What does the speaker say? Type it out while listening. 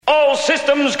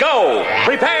systems go.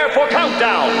 Prepare for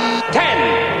countdown.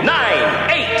 10,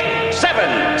 9, 8,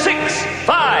 7, 6,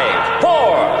 5,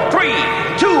 4, 3,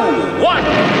 2, 1.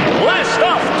 Blast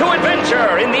off to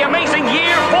adventure in the amazing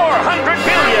year 400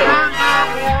 billion.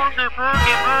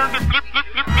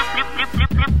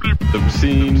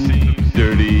 Obscene,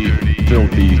 dirty,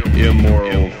 filthy,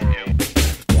 immoral.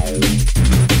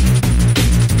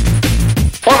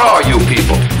 What are you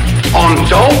people? On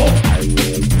dope?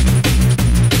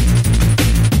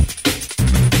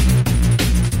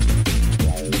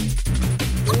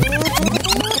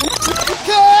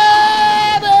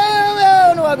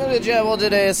 Welcome to Jebble.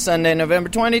 Today is Sunday, November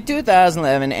 20,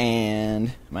 2011,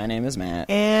 and my name is Matt.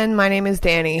 And my name is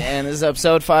Danny. And this is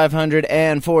episode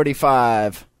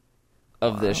 545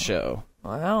 of this show.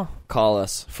 Wow. Call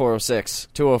us,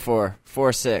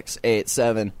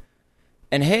 406-204-4687.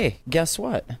 And hey, guess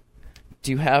what?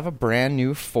 Do you have a brand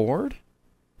new Ford?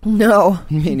 No.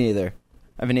 Me neither.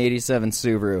 I have an 87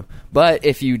 Subaru. But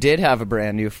if you did have a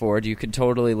brand new Ford, you could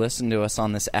totally listen to us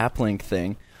on this AppLink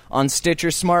thing on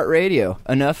Stitcher Smart Radio.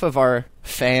 Enough of our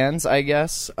fans, I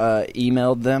guess,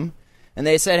 emailed them. And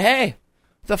they said, hey,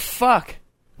 the fuck?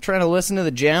 I'm trying to listen to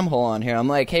the Jam Hole on here. I'm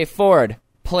like, hey, Ford,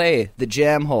 play the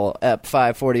Jam Hole at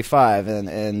 545.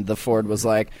 And the Ford was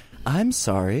like, I'm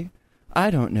sorry,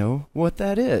 I don't know what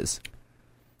that is.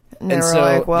 And they were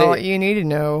like, well, you need to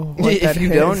know what that is. If you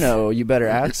don't know, you better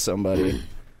ask somebody.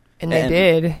 And they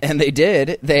did. And they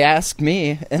did. They asked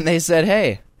me, and they said,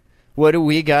 hey, what do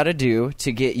we got to do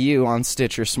to get you on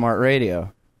Stitcher Smart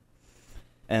Radio?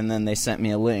 And then they sent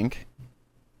me a link,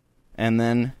 and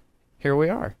then here we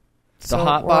are. The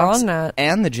Hotbox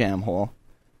and the Jam Hole.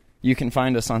 You can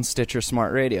find us on Stitcher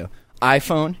Smart Radio.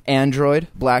 iPhone, Android,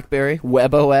 BlackBerry,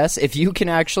 WebOS. If you can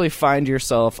actually find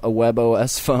yourself a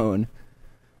WebOS phone,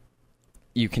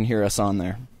 you can hear us on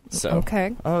there. So,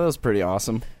 okay. Oh, that was pretty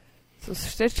awesome. So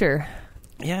Stitcher.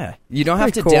 Yeah. You don't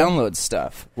have to download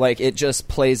stuff. Like, it just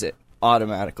plays it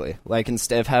automatically. Like,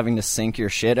 instead of having to sync your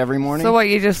shit every morning. So what,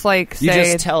 you just, like, say... You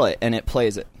just tell it, and it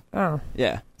plays it. Oh.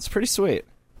 Yeah. It's pretty sweet.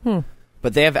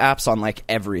 But they have apps on, like,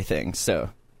 everything. So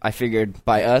I figured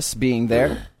by us being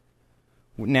there,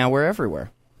 now we're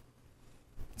everywhere.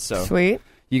 So sweet.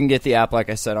 You can get the app, like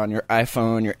I said, on your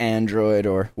iPhone, your Android,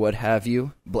 or what have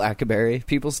you. BlackBerry.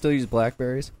 People still use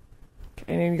Blackberries.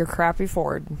 And in your crappy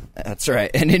Ford. That's right.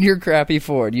 And in your crappy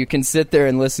Ford. You can sit there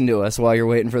and listen to us while you're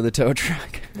waiting for the tow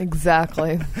truck.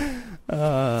 Exactly.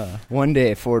 One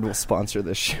day Ford will sponsor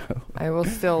this show. I will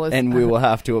still listen. And we will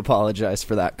have to apologize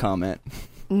for that comment.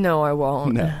 No, I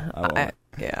won't. No, I won't.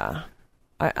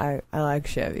 I like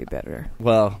Chevy better.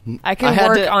 Well, I can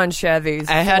work on Chevys.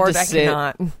 I had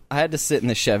to sit in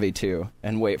the Chevy too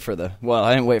and wait for I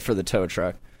didn't wait for the tow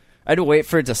truck. I had to wait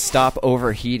for it to stop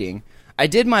overheating. I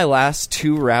did my last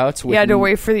two routes. You had to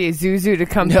wait for the Isuzu to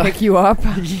come pick you up?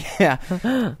 Yeah,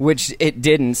 which it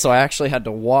didn't, so I actually had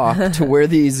to walk to where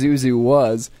the Isuzu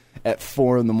was at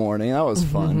 4 in the morning. That was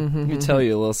fun. Let me tell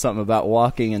you a little something about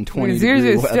walking in 20-degree weather.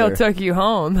 The Isuzu still took you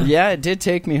home. Yeah, it did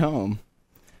take me home.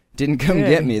 Didn't come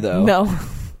get me, though. No.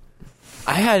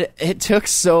 It took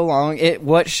so long.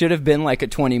 What should have been like a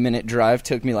 20-minute drive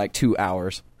took me like 2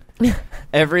 hours.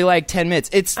 Every like 10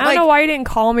 minutes. I don't know why you didn't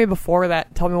call me before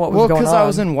that. Tell me what was going on. Well, because I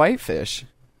was in Whitefish.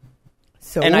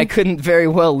 And I couldn't very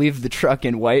well leave the truck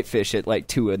in Whitefish at like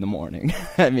 2 in the morning.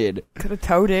 I mean, could have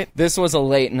towed it. This was a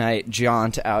late night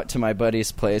jaunt out to my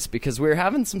buddy's place because we were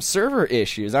having some server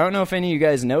issues. I don't know if any of you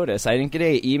guys noticed. I didn't get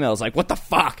any emails like, what the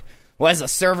fuck? Why is the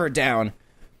server down?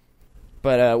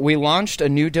 But we launched a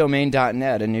new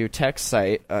domain.net, a new tech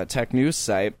site, tech news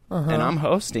site, and I'm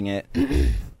hosting it.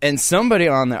 And somebody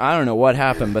on there, I don't know what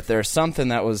happened, but there's something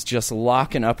that was just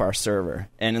locking up our server.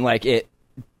 And like it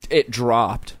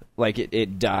dropped. Like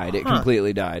it died. It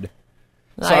completely died.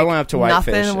 Like, so I went up to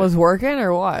Whitefish. Nothing was working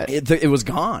or what? It was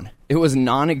gone. It was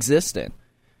non-existent.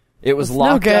 It was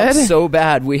locked up so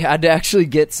bad, we had to actually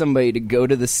get somebody to go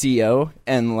to the CO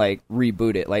and, like,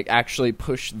 reboot it. Like, actually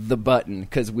push the button,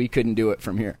 because we couldn't do it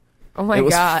from here. Oh, my God. It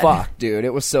was fucked, dude.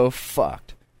 It was so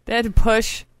fucked. They had to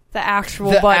push the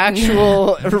actual button. The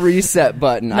actual reset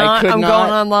button. I'm going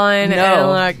online and,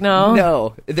 like, no.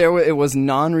 No. It was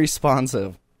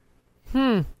non-responsive.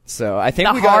 So I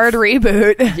think we got hard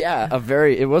reboot. Yeah,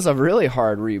 it was a really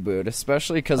hard reboot,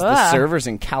 especially because the server's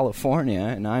in California,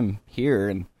 and I'm here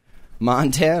in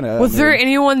Montana. Was there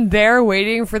anyone there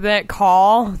waiting for that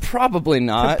call? Probably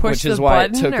not, which is why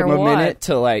it took them a minute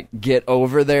to like get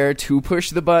over there to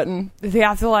push the button. Did they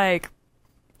have to like?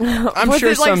 I'm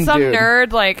sure some dude,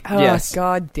 nerd like, oh yes.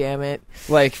 God damn it,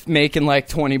 like making like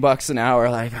 $20 an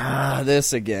hour, like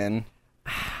this again.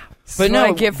 But no,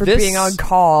 I get for being on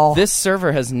call. This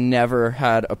server has never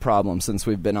had a problem since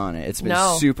we've been on it. It's been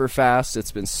super fast.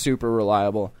 It's been super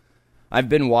reliable. I've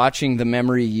been watching the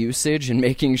memory usage and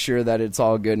making sure that it's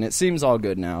all good, and it seems all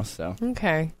good now. So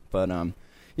okay, but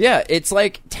yeah, it's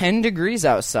like 10 degrees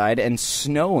outside and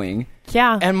snowing.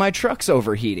 Yeah, and my truck's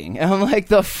overheating, and I'm like,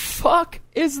 the fuck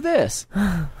is this?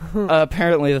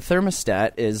 Apparently, the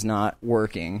thermostat is not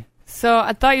working. So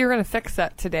I thought you were going to fix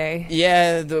that today.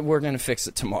 Yeah, we're going to fix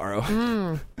it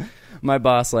tomorrow. My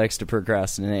boss likes to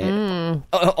procrastinate.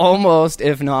 Almost,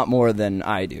 if not more than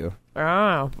I do.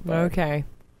 Oh, okay.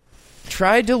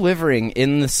 Try delivering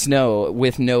in the snow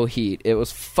with no heat. It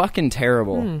was fucking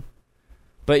terrible.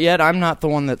 But yet I'm not the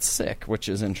one that's sick, which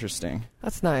is interesting.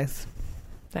 That's nice.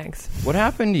 Thanks. What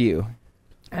happened to you?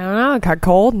 I don't know. I got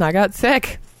cold and I got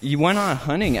sick. You went on a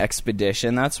hunting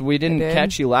expedition. We didn't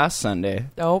catch you last Sunday.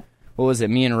 Nope. What was it?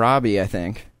 Me and Robbie, I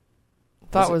think.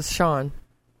 Thought it was Sean.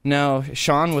 No,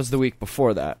 Sean was the week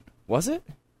before that. Was it?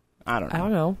 I don't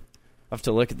know. I'll have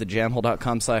to look at the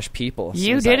jamhole.com/people.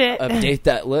 You did it. Update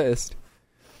that list.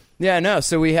 Yeah, no,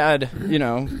 so we had,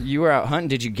 you were out hunting.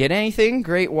 Did you get anything?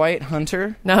 Great white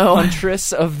hunter? No.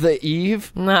 Huntress of the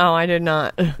eve? No, I did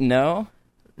not. No?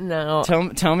 No.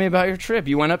 Tell me about your trip.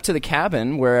 You went up to the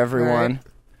cabin where everyone... Right.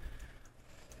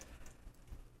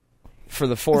 For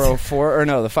the 404, or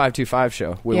no, the 525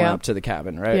 show, we went up to the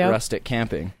cabin, right? Yep. Rustic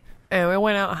camping. And we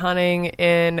went out hunting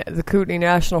in the Kootenai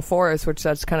National Forest, which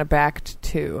that's kind of backed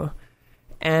to.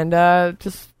 And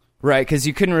just... Right, because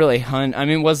you couldn't really hunt. I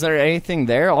mean, was there anything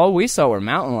there? All we saw were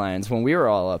mountain lions when we were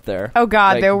all up there. Oh,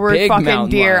 God, there were fucking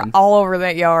deer all over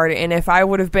that yard. And if I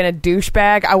would have been a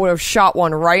douchebag, I would have shot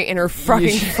one right in her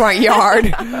fucking front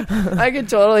yard. I could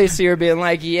totally see her being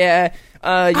like, yeah...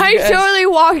 I totally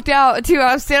walked out, too.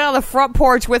 I was standing on the front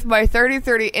porch with my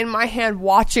 30-30 in my hand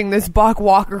watching this buck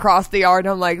walk across the yard.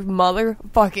 And I'm like,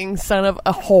 motherfucking son of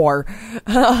a whore.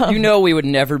 We would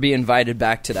never be invited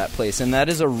back to that place. And that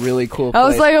is a really cool place. I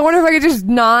was like, I wonder if I could just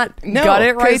not gut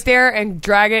it right there and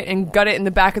drag it and gut it in the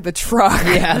back of the truck.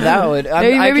 Yeah, that would.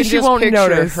 Maybe she won't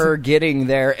notice. Her getting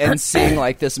there and seeing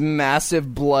like this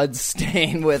massive blood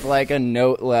stain with like a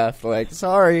note left. Like,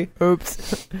 sorry.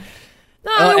 Oops.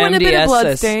 No, there wouldn't have been a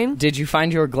blood stain. Did you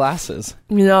find your glasses?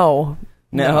 No.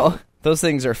 Those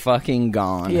things are fucking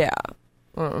gone. Yeah.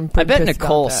 I bet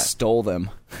Nicole stole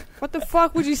them. What the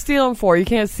fuck would you steal them for? You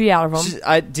can't see out of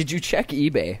them. Did you check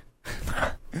eBay?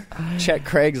 Check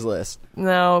Craigslist.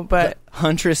 No, but... The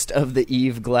Huntress of the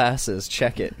Eve glasses.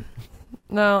 Check it.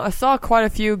 No, I saw quite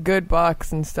a few good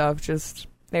bucks and stuff. Just,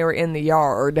 they were in the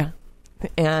yard.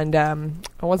 And I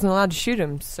wasn't allowed to shoot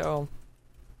them, so...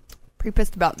 Pretty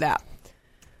pissed about that.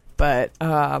 But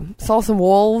saw some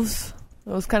wolves.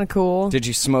 That was kind of cool. Did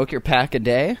you smoke your pack a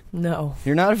day? No.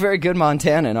 You're not a very good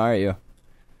Montanan, are you?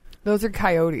 Those are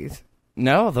coyotes.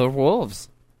 No, they're wolves.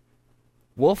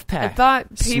 Wolf pack. I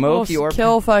thought people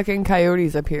kill fucking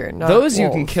coyotes up here. Not those wolves.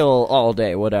 You can kill all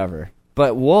day, whatever.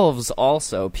 But wolves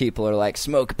also, people are like,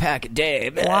 smoke a pack a day.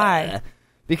 Why?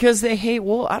 Because they hate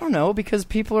wolves. I don't know. Because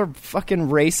people are fucking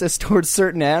racist towards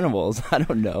certain animals. I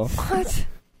don't know. What?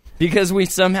 Because we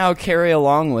somehow carry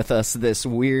along with us this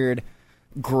weird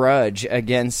grudge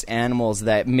against animals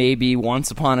that maybe once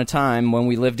upon a time when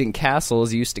we lived in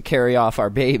castles used to carry off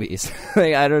our babies.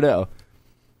 Like, I don't know.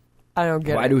 I don't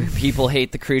get it. Why do people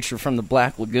hate the creature from the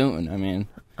Black Lagoon? I mean,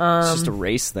 it's just a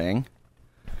race thing.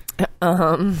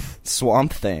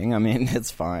 Swamp thing. I mean, it's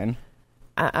fine.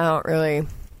 I don't really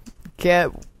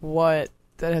get what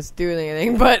that has to do with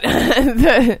anything, but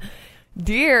the...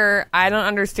 Deer, I don't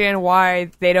understand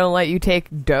why they don't let you take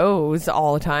does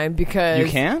all the time because... You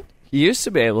can't? You used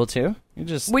to be able to. You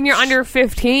just... When you're under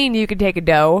 15, you can take a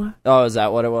doe. Oh, is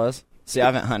that what it was? See, I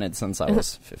haven't hunted since I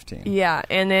was 15. Yeah,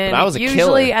 and then I was a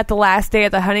usually killer. At the last day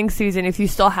of the hunting season, if you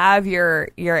still have your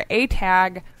A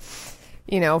tag,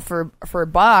 for a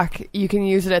buck, you can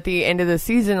use it at the end of the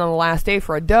season on the last day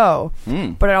for a doe.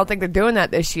 But I don't think they're doing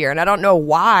that this year, and I don't know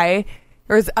why.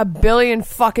 There's a billion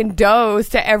fucking does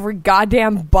to every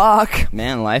goddamn buck.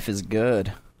 Man, life is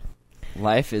good.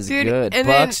 Life is good.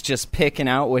 Bucks just picking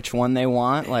out which one they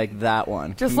want, like that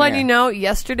one. Just letting you know,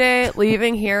 yesterday,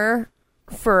 leaving here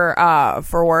for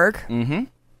work,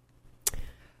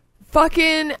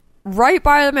 fucking right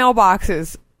by the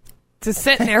mailboxes, just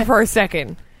sitting there for a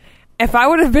second. If I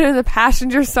would have been in the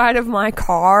passenger side of my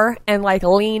car and like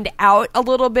leaned out a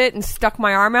little bit and stuck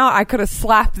my arm out, I could have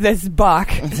slapped this buck.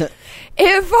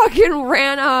 It fucking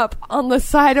ran up on the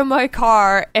side of my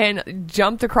car and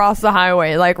jumped across the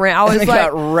highway. Like, I was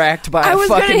got wrecked by a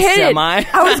fucking semi.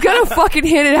 I was gonna fucking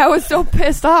hit it. I was so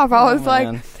pissed off. I was like,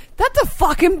 that's a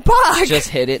fucking buck. Just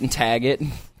hit it and tag it.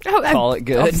 Call it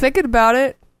good. I was thinking about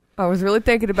it. I was really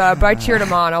thinking about it, but I cheered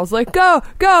him on. I was like, go,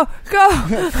 go, go.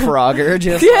 Frogger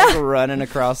just like running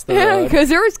across the road. Because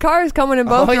there was cars coming in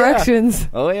both directions.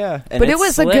 Oh, yeah. And but it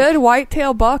was slick. A good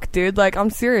whitetail buck, dude. Like, I'm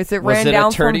serious. It ran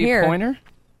down from here. Was it a turdy pointer?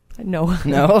 No.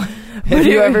 No? Have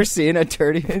you ever seen a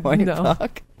turdy pointer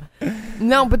buck?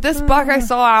 No, but this buck I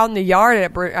saw out in the yard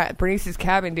at Bernice's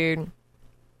cabin, dude.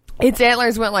 Its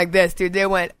antlers went like this, dude. They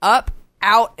went up,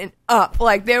 out, and up.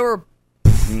 Like, they were...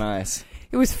 Nice.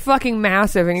 It was fucking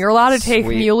massive, and you're allowed to take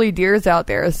muley deers out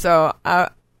there. So, I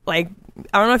don't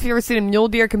know if you've ever seen a mule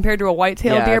deer compared to a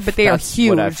whitetail deer, but they are huge.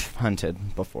 What I've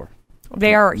hunted before.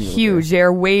 They are huge. They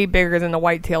are way bigger than the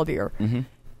whitetail deer. Mm-hmm.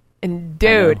 And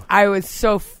dude, I was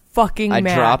so fucking mad.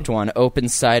 I dropped one,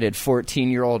 open-sided,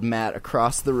 14-year-old Matt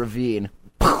across the ravine.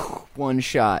 One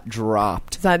shot,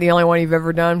 dropped. Is that the only one you've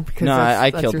ever done? Because no,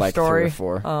 I killed your like story. 3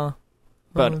 or 4.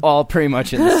 But all pretty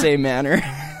much in the same manner.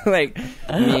 Like,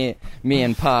 me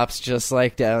and Pops just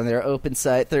like down there, open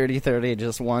sight, 30-30,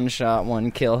 just one shot,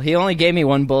 one kill. He only gave me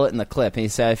 1 bullet in the clip. He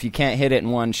said, if you can't hit it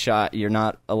in 1 shot, you're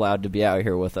not allowed to be out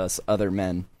here with us other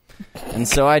men. And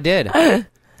so I did.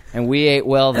 And we ate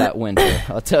well that winter.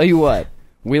 I'll tell you what,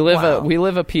 we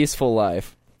live a peaceful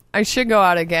life. I should go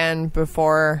out again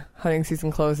before hunting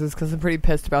season closes because I'm pretty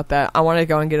pissed about that. I want to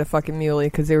go and get a fucking muley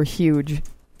because they were huge.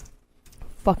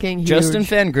 Fucking huge. Justin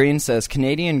Van Green says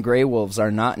Canadian gray wolves are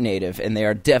not native and they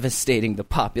are devastating the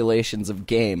populations of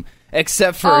game,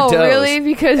 except for does. Oh, really?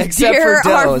 Because deer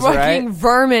are fucking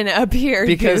vermin up here.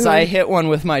 Because I hit one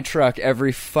with my truck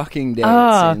every fucking day.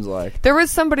 It seems like there was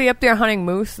somebody up there hunting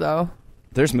moose though.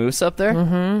 There's moose up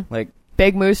there, like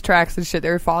big moose tracks and shit.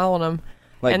 They were following them,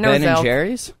 like and Ben and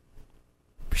Jerry's.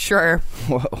 Sure.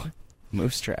 Whoa,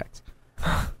 moose tracks.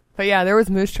 But yeah, there was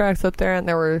moose tracks up there, and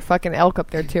there were fucking elk up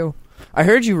there too. I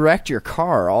heard you wrecked your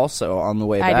car also on the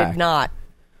way back. I did not.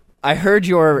 I heard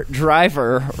your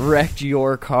driver wrecked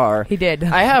your car. He did.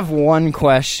 I have one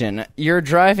question. You're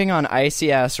driving on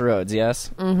icy-ass roads, yes?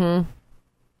 Mm-hmm.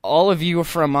 All of you are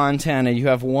from Montana. You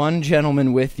have one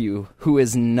gentleman with you who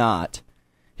is not.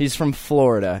 He's from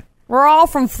Florida. We're all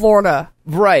from Florida.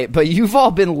 Right, but you've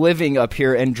all been living up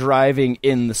here and driving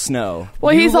in the snow.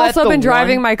 Well, he's also been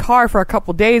driving my car for a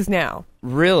couple days now.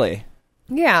 Really?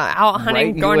 Yeah, out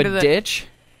hunting, right going into to the ditch.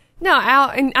 No,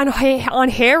 out on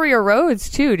hairier roads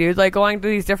too, dude. Like going to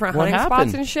these different hunting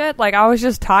spots and shit. Like I was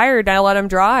just tired. I let him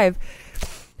drive,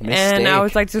 and I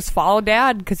was like, just follow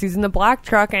Dad because he's in the black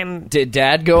truck. And did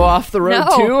Dad go off the road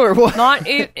too, or what? Not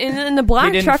in the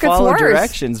black truck. He didn't follow it's worse.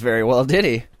 Directions very well, did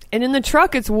he? And in the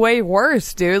truck, it's way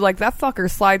worse, dude. Like that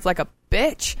fucker slides like a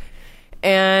bitch.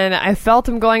 And I felt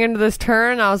him going into this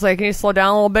turn. I was like, can you slow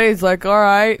down a little bit? He's like, all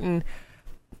right, and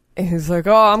he's like,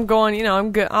 oh, I'm going,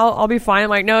 I'm good. I'll be fine. I'm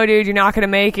like, no, dude, you're not going to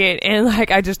make it. And, like,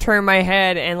 I just turned my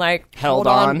head and, like, held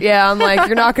on. Yeah, I'm like,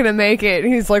 you're not going to make it.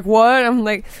 And he's like, what? I'm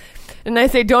like, and I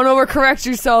say, don't overcorrect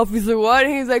yourself. He's like, what?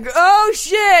 And he's like, oh,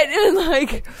 shit. And,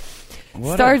 like,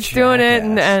 starts doing it.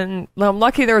 And I'm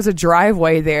lucky there was a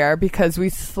driveway there because we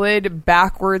slid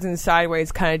backwards and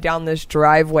sideways kind of down this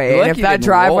driveway. And if that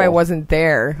driveway wasn't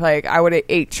there, like, I would have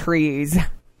ate trees.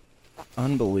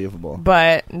 Unbelievable.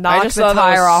 But knocked the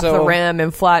tire off the rim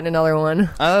and flattened another one.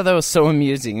 I thought that was so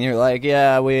amusing. You're like,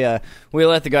 yeah, we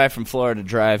let the guy from Florida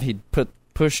drive. He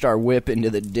pushed our whip into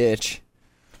the ditch.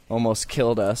 Almost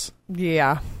killed us.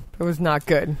 Yeah, it was not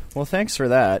good. Well, thanks for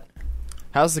that.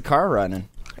 How's the car running?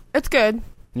 It's good.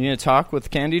 You need to talk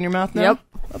with candy in your mouth now? Yep.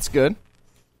 That's good.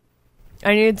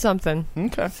 I needed something.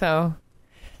 Okay. So,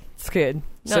 it's good.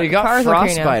 So you got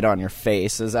frostbite on your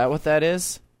face. Is that what that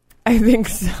is? I think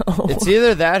so. It's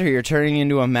either that or you're turning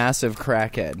into a massive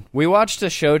crackhead. We watched a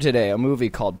show today, a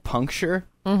movie called Puncture.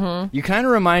 Mm-hmm. You kind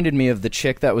of reminded me of the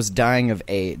chick that was dying of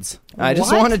AIDS. I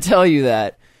just want to tell you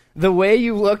that. The way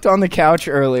you looked on the couch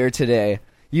earlier today,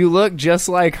 you look just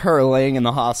like her laying in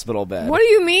the hospital bed. What do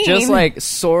you mean? Just like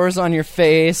sores on your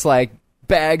face, like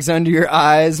bags under your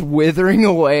eyes, withering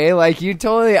away. Like you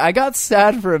totally... I got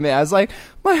sad for a minute. I was like,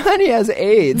 my honey has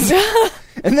AIDS.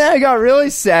 And then I got really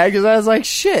sad because I was like,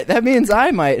 shit, that means I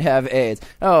might have AIDS.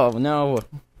 Oh, no.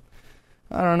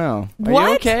 I don't know. Are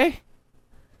you okay?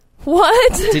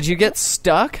 What? Did you get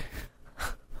stuck?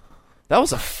 That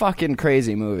was a fucking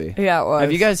crazy movie. Yeah, it was.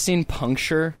 Have you guys seen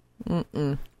Puncture?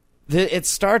 Mm-mm. It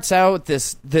starts out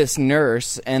with this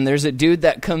nurse, and there's a dude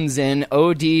that comes in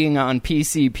ODing on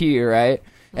PCP, right?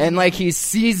 And, like, he's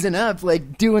seizing up,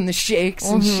 like, doing the shakes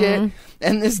and shit.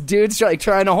 And this dude's, like,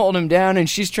 trying to hold him down, and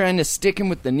she's trying to stick him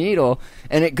with the needle.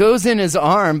 And it goes in his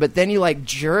arm, but then he, like,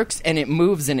 jerks, and it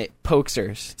moves, and it pokes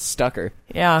her, stuck her.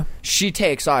 Yeah. She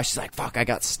takes off. She's like, fuck, I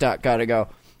got stuck, gotta go.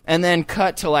 And then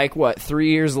cut to, like, 3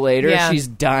 years later, she's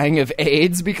dying of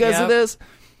AIDS because of this.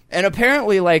 And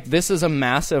apparently, like, this is a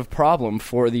massive problem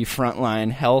for the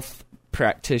frontline health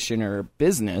practitioner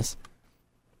business.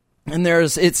 And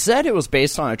it said it was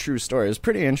based on a true story. It was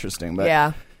pretty interesting. But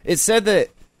yeah. It said that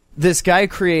this guy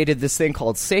created this thing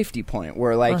called Safety Point,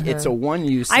 where, like, it's a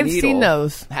one-use needle. I've seen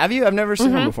those. Have you? I've never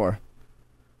seen them before.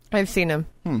 I've seen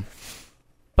them.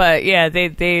 But, yeah,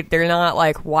 they're not,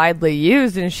 like, widely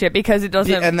used and shit because it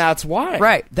doesn't... And that's why.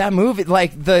 Right. That movie,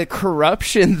 like, the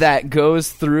corruption that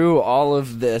goes through all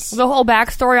of this. The whole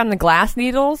backstory on the glass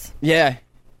needles? Yeah.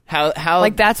 How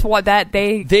like, that's what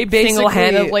they basically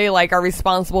single-handedly, like, are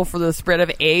responsible for the spread of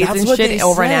AIDS and shit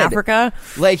over in Africa.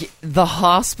 Like, the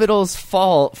hospital's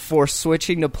fault for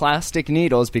switching to plastic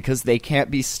needles because they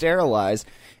can't be sterilized.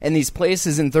 And these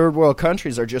places in third world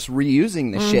countries are just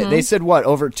reusing the shit. They said, what,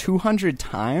 over 200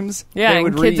 times? Yeah, they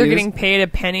and kids are getting paid a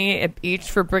penny each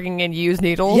for bringing in used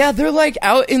needles. Yeah, they're, like,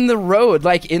 out in the road,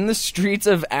 like, in the streets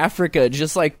of Africa,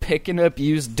 just, like, picking up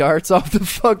used darts off the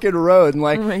fucking road. And,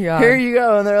 like, oh my God. Here you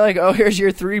go. And they're like, oh, here's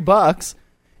your $3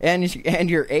 and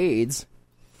your AIDS.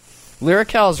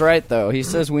 Lyrical's right, though. He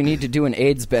says we need to do an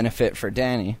AIDS benefit for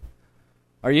Danny.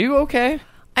 Are you okay?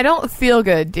 I don't feel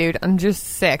good, dude. I'm just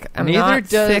sick. I'm not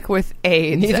sick with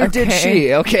AIDS. Neither did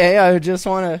she. Okay, I just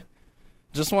want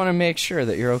to make sure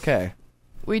that you're okay.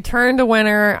 We turned to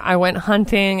winter. I went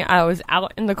hunting. I was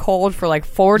out in the cold for like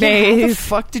 4 days. How the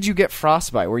fuck did you get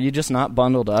frostbite? Were you just not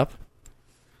bundled up?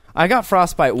 I got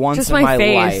frostbite once just in my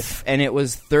face. life, and it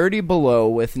was 30 below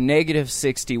with negative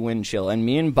 60 wind chill, and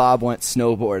me and Bob went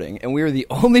snowboarding, and we were the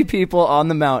only people on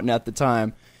the mountain at the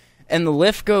time. And the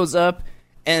lift goes up,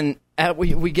 and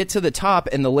we get to the top,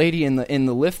 and the lady in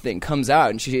the lift thing comes out,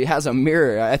 and she has a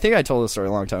mirror. I think I told this story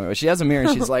a long time ago. She has a mirror,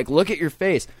 and she's like, look at your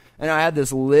face. And I had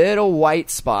this little white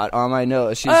spot on my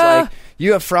nose. She's like,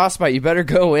 you have frostbite. You better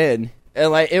go in. And,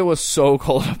 like, it was so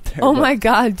cold up there. Oh, my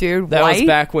God, dude. That white? was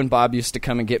back when Bob used to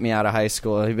come and get me out of high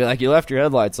school. He'd be like, you left your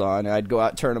headlights on. And I'd go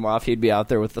out, turn them off. He'd be out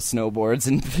there with the snowboards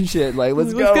and shit. Like,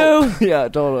 let's go. Yeah,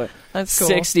 totally. That's cool.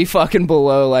 60 fucking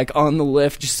below, like, on the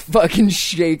lift, just fucking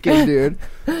shaking, dude.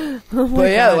 But,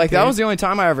 yeah, God, like, dude. that was the only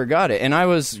time I ever got it. And I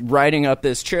was riding up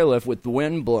this chairlift with the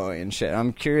wind blowing and shit.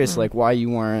 I'm curious, like, why you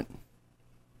weren't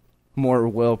more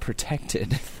well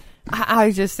protected.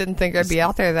 I just didn't think I'd be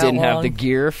out there that long. Didn't have the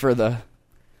gear for the...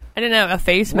 I didn't have a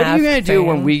face mask. What are you going to do thing.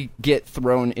 when we get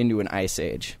thrown into an ice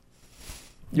age?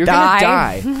 You're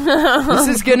Die. going to die. This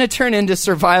is going to turn into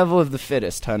survival of the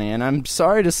fittest, honey. And I'm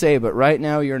sorry to say, but right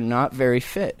now you're not very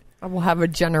fit. I will have a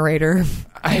generator.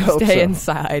 I and hope stay so.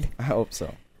 inside. I hope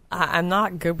so. I'm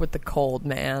not good with the cold,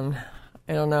 man.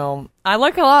 I don't know. I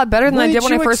look a lot better than What I did did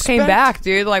when I you first came expect? back,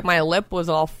 dude. Like, my lip was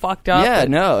all fucked up. Yeah,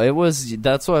 no, it was...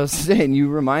 That's what I was saying. You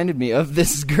reminded me of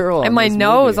this girl. And my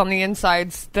nose on the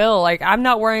inside still. Like, I'm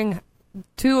not wearing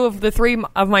 2 of the 3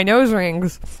 of my nose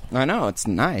rings. I know, it's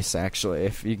nice, actually,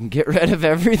 if you can get rid of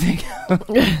everything.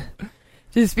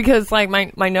 Just because, like,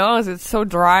 my nose, it's so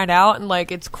dried out and,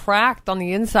 like, it's cracked on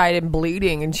the inside and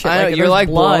bleeding and shit. I know, like, you're like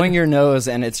blood. blowing your nose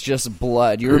and it's just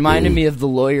blood. You reminded me of the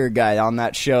lawyer guy on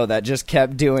that show that just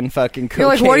kept doing fucking cocaine.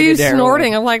 You're like, what are you and heroin.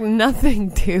 snorting? I'm like, nothing,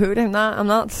 dude. I'm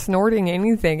not snorting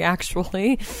anything,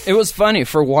 actually. It was funny.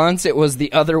 For once, it was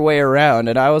the other way around.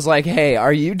 And I was like, hey,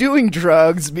 are you doing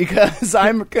drugs? Because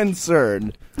I'm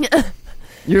concerned.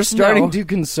 You're starting to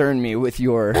concern me with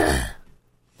your...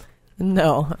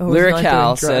 No. I was not doing Lyrical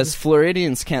drugs. says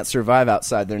Floridians can't survive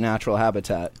outside their natural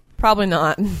habitat. Probably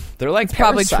not. They're like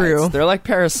probably parasites. true. They're like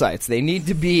parasites. They need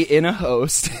to be in a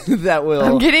host that will...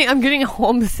 I'm getting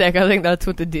homesick. I think that's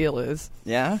what the deal is.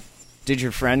 Yeah? Did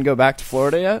your friend go back to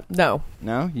Florida yet? No.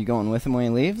 No? You going with him when he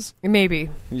leaves?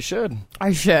 Maybe. You should.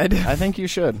 I should. I think you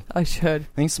should. I should.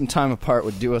 I think some time apart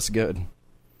would do us good.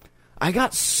 I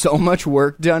got so much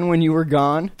work done when you were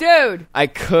gone. Dude! I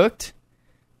cooked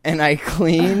and I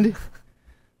cleaned.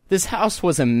 This house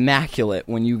was immaculate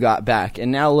when you got back. And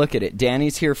now look at it.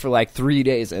 Danny's here for like 3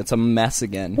 days and it's a mess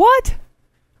again. What?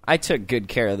 I took good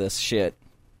care of this shit.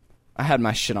 I had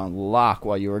my shit on lock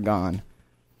while you were gone.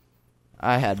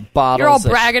 I had bottles. You're all of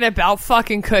bragging about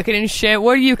fucking cooking and shit.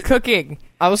 What are you cooking?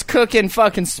 I was cooking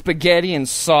fucking spaghetti and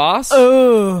sauce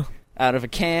Ugh. out of a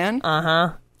can.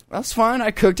 Uh-huh. That's fine.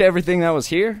 I cooked everything that was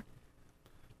here.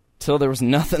 Till there was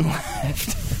nothing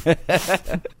left.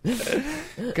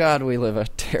 God, we live a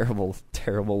terrible,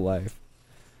 terrible life.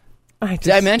 Did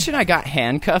I mention I got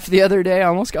handcuffed the other day? I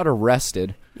almost got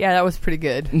arrested. Yeah, that was pretty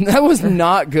good. That was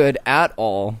not good at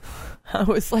all. I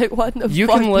was like, what in the You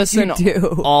fuck can listen did you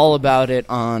do? all about it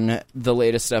on the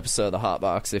latest episode of the Hot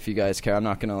Box if you guys care. I'm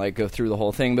not going to like go through the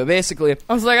whole thing, but basically...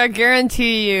 I was like, I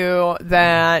guarantee you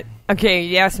that... Okay,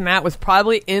 yes, Matt was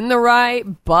probably in the right,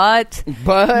 but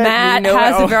Matt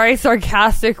has a very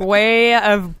sarcastic way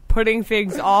of putting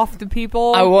things off to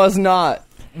people. I was not.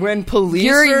 When police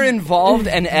You're- are involved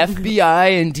and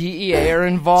FBI and DEA are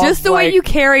involved, Just the way you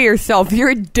carry yourself,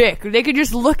 you're a dick. They could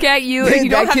just look at you and you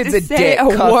That don't have kid's to a say dick.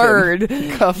 a Cuff him. word.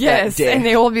 Cuff that Yes, dick. and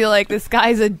they will be like, "This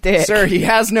guy's a dick." Sir, he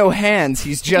has no hands.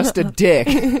 He's just a dick.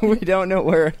 We don't know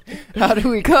where. How do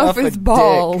we Cuff cuff his a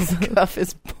balls. Dick? Cuff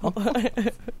his balls.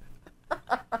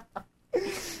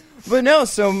 But no,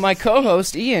 so my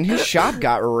co-host Ian, his shop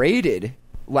got raided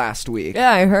last week.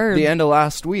 Yeah, I heard. The end of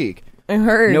last week. I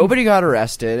heard. Nobody got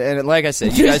arrested, and like I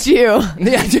said, you Just guys. you.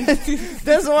 Yeah,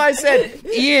 that's why I said,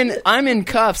 Ian, I'm in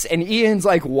cuffs, and Ian's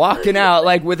like walking out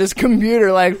like with his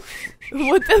computer, like,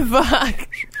 What the fuck?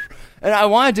 and I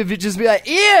wanted to just be like,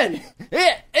 Ian, Ian,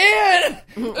 Get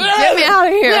me out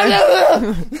of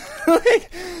here.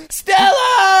 like,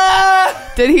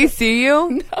 Stella. Did he see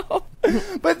you? No.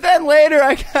 But then later,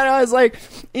 I was like,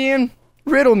 Ian,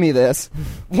 riddle me this.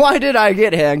 Why did I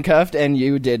get handcuffed and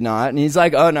you did not? And he's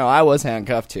like, oh no, I was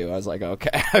handcuffed too. I was like, okay,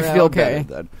 I feel okay. better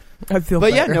then. I feel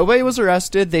But better. yeah, nobody was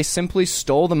arrested. They simply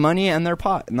stole the money and their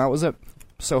pot, and that was it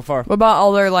so far. What about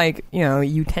all their, like,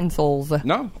 utensils?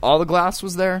 No, all the glass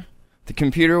was there. The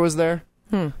computer was there.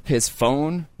 His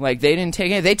phone. Like, they didn't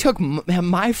take it. They took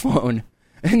my phone.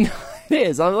 And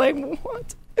his. I was like,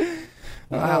 what?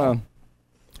 Wow.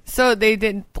 So they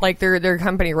did, like, their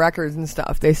company records and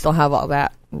stuff. They still have all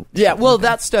that. Yeah, well,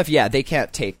 that stuff, yeah, they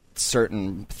can't take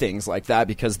certain things like that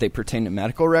because they pertain to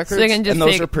medical records. So they can just and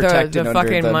those take are protected the under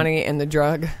fucking the money and the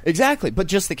drug. Exactly, but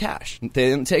just the cash. They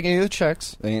didn't take any of the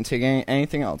checks. They didn't take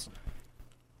anything else.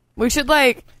 We should,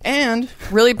 like, And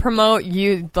really promote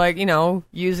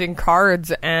using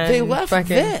cards and they left fucking,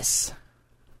 this.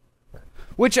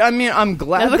 Which, I mean, I'm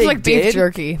glad That looks they like did. beef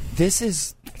jerky. This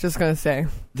is Gonna say.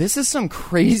 This is some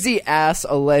crazy ass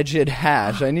alleged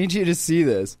hash. I need you to see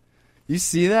this. You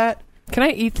see that? Can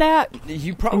I eat that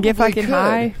You probably and get fucking could.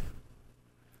 high?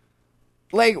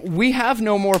 Like, we have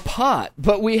no more pot,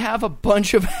 but we have a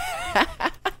bunch of.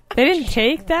 They didn't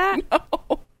take that.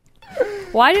 No.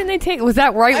 Why didn't they take? Was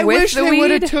that right I with wish the they weed?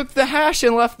 would have took the hash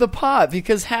and left the pot,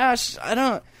 because hash, I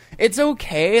don't. It's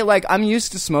okay. Like, I'm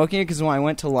used to smoking it because when I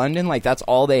went to London, like, that's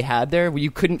all they had there. You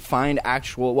couldn't find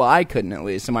actual. Well, I couldn't, at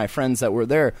least. And my friends that were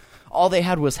there, all they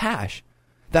had was hash.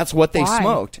 That's what they Why?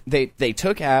 smoked. They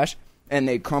took hash and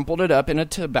they crumpled it up in a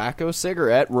tobacco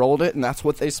cigarette, rolled it, and that's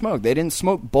what they smoked. They didn't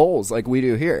smoke bowls like we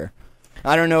do here.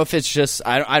 I don't know if it's just.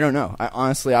 I don't know.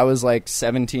 Honestly, I was like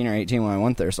 17 or 18 when I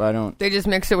went there, so I don't. They just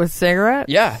mixed it with cigarette.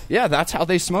 Yeah, that's how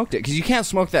they smoked it. Because you can't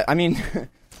smoke that. I mean,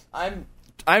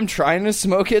 I'm trying to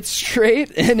smoke it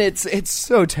straight, and it's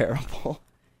so terrible.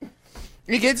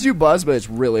 It gets you buzzed, but it's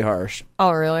really harsh.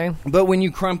 Oh, really? But when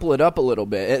you crumple it up a little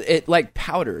bit, it like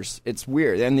powders. It's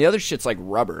weird. And the other shit's like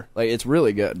rubber. Like, it's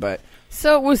really good, but...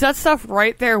 So was that stuff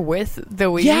right there with the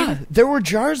weed? Yeah, there were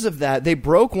jars of that. They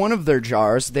broke one of their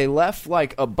jars. They left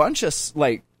like a bunch of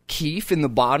like keef in the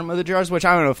bottom of the jars, which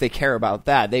I don't know if they care about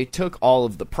that. They took all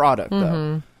of the product,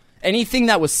 though. Anything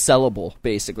that was sellable,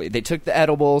 basically. They took the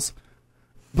edibles...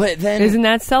 But then... Isn't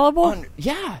that sellable?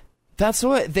 Yeah. That's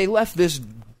what... They left this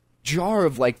jar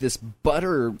of, like, this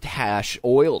butter hash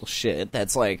oil shit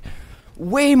that's, like,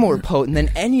 way more potent than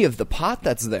any of the pot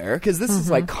that's there. Because this is,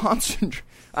 like, concentrate...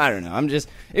 I don't know.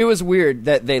 It was weird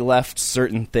that they left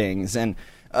certain things. And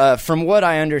from what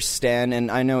I understand, and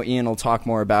I know Ian will talk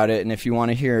more about it, and if you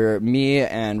want to hear me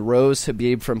and Rose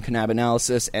Habib from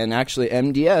Cannabinalysis, and actually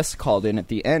MDS called in at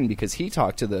the end because he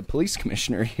talked to the police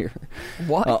commissioner here.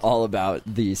 What? All about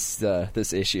this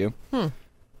issue.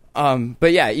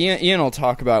 But yeah, Ian will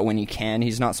talk about when he can.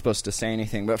 He's not supposed to say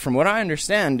anything. But from what I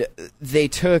understand, they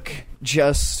took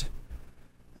just...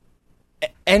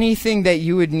 anything that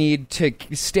you would need to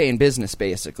stay in business,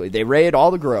 basically. They raid all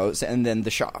the grows and then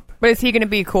the shop. But is he going to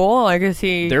be cool? Like, is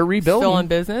he They're rebuilding. still in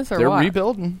business or They're what?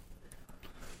 rebuilding.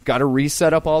 Got to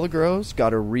reset up all the grows.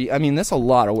 I mean, that's a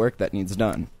lot of work that needs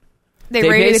done. They They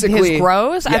raided basically- his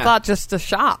grows? I yeah. thought just the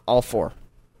shop. All four.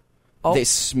 Oh. They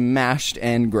smashed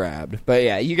and grabbed. But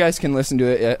yeah, you guys can listen to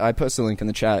it. I posted a link in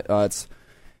the chat. It's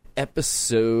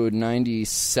episode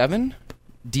 97.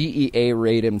 DEA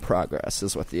Raid in Progress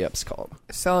is what the ep's called.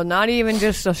 So not even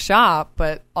just a shop,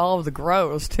 but all of the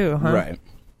grows too, huh? Right.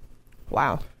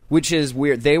 Wow. Which is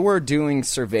weird. They were doing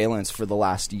surveillance for the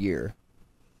last year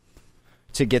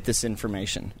to get this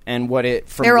information. And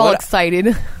They're all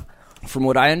excited. From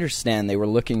what I understand, they were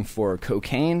looking for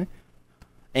cocaine,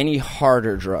 any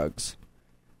harder drugs.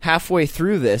 Halfway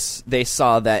through this, they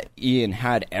saw that Ian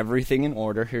had everything in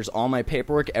order. Here's all my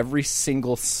paperwork. Every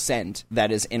single cent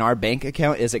that is in our bank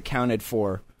account is accounted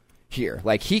for here.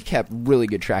 Like, he kept really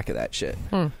good track of that shit.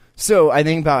 So I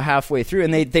think about halfway through,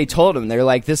 and they told him, they're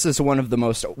like, this is one of the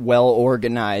most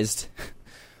well-organized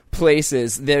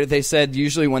places. They said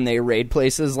usually when they raid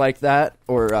places like that,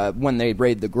 or when they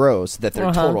raid the grows, that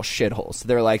they're total shitholes.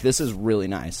 They're like, this is really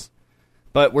nice,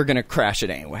 but we're going to crash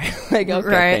it anyway. Like, okay,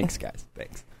 thanks, guys.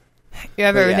 Thanks. You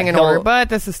have everything in order, but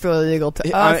this is still illegal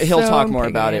to us. He'll talk more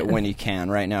about it when he can.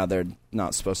 Right now, they're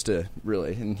not supposed to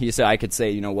really. And he said I could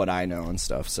say, what I know and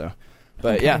stuff, so...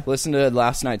 But yeah, listen to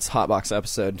last night's Hotbox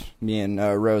episode. Me and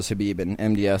Rose Habib and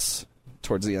MDS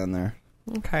towards the end there.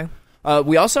 Okay.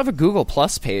 We also have a Google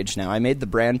Plus page now. I made the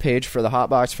brand page for the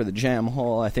Hotbox for the Jam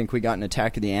Hole. I think we got an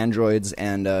Attack of the Androids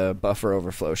and a Buffer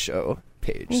Overflow Show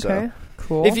page. Okay, so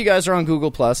cool. If you guys are on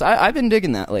Google Plus, I've been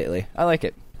digging that lately. I like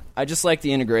it. I just like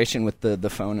the integration with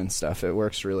the phone and stuff. It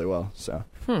works really well. So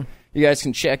you guys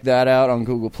can check that out on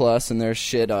Google Plus, and there's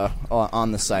shit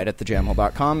on the site at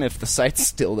thejamhole.com if the site's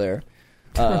still there.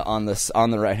 On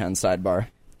the right-hand sidebar.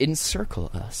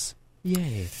 Encircle us.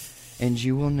 Yay. And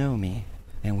you will know me,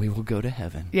 and we will go to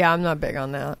heaven. Yeah, I'm not big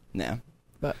on that. No.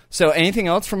 But so anything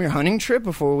else from your hunting trip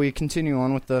before we continue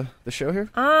on with the show here?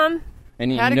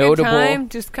 Any had a notable... good time.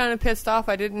 Just kind of pissed off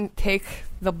I didn't take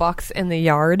the bucks in the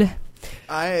yard.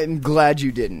 I'm glad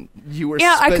you didn't. You were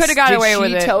I could have got away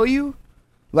with it. Did she tell you?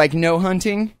 Like, no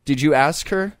hunting? Did you ask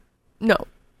her? No.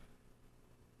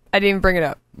 I didn't even bring it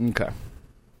up. Okay.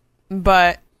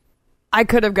 But I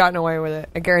could have gotten away with it.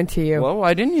 I guarantee you. Well,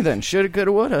 why didn't you then? Shoulda,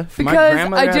 coulda, woulda.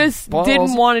 Because I just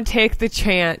didn't want to take the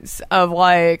chance of,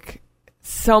 like,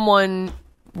 someone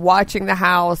watching the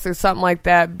house or something like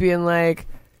that being like,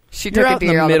 she took a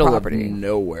deer on the property. You're out in the middle of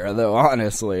nowhere, though,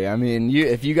 honestly. I mean,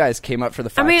 if you guys came up for the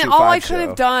 525 all I could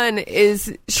have done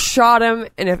is shot him,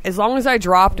 and as long as I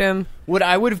dropped him... What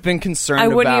I would have been concerned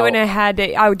about... I wouldn't even have had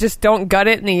to... I would just don't gut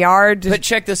it in the yard. Just but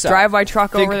check this out. Drive my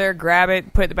truck over there, grab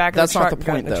it, put it in the back of the truck. That's not the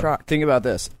point, though. Think about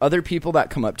this. Other people that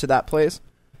come up to that place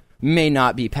may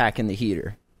not be packing the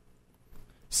heater.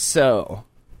 So,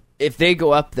 if they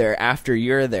go up there after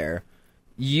you're there...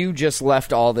 You just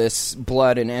left all this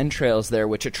blood and entrails there,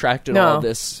 which attracted all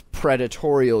this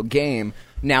predatorial game.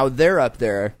 Now they're up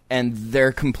there, and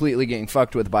they're completely getting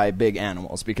fucked with by big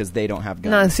animals because they don't have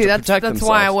guns. No, see, to that's protect themselves.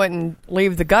 why I wouldn't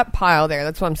leave the gut pile there.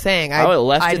 That's what I'm saying. I would have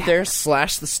left it there,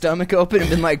 slashed the stomach open, and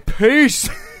been like, peace!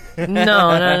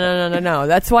 No.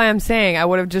 That's why I'm saying I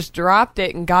would have just dropped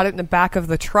it and got it in the back of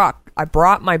the truck. I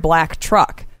brought my black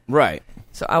truck. Right.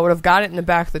 So I would have got it in the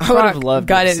back of the truck, I would have loved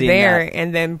got it there, that.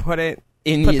 and then put the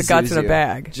Isuzu. guts in a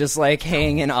bag. Just like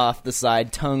hanging off the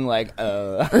side, tongue like,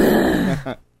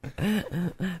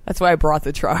 That's why I brought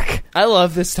the truck. I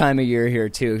love this time of year here,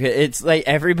 too. It's like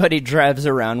everybody drives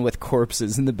around with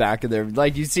corpses in the back of their...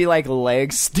 Like, you see, like,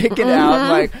 legs sticking out,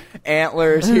 like,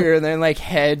 antlers here, and then, like,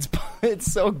 heads.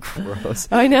 It's so gross.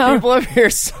 I know. People up here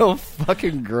are so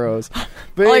fucking gross.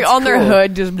 But like, on cool. their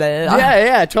hood, just...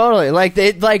 Yeah, totally. Like,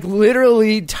 they, like,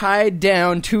 literally tied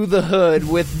down to the hood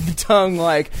with the tongue,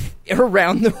 like,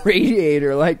 around the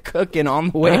radiator, like, cooking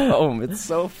on the way home. It's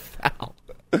so foul.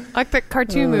 Like that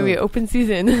cartoon movie, Open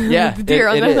Season. Yeah, the deer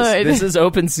on the hood. This is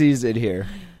open season here.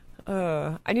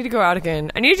 I need to go out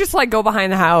again. I need to just like go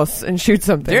behind the house and shoot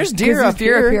something. There's deer up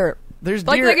here. There's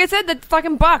deer. Like I said, the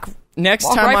fucking buck.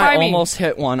 Next time I almost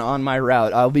hit one on my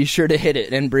route, I'll be sure to hit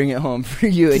it and bring it home for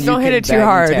you. Just and don't you hit can it too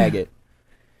hard. Tag it.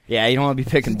 Yeah, you don't want to be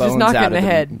picking bones knock out it in of the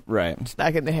head. Right. Just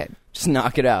knock it in the head. Just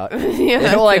knock it out. Yeah,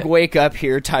 it'll like wake up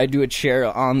here tied to a chair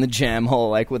on the jam hole,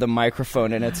 like with a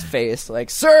microphone in its face, like,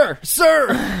 Sir,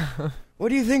 what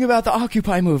do you think about the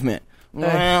Occupy movement?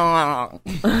 What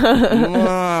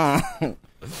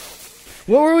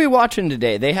were we watching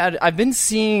today? I've been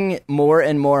seeing more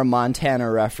and more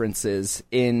Montana references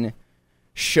in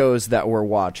shows that we're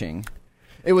watching.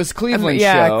 It was Cleveland show.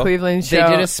 Yeah, Cleveland show.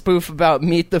 They did a spoof about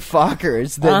Meet the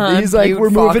Fockers. He's like, Butte we're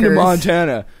moving to Fockers.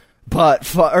 Montana.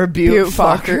 Butte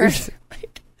Fockers.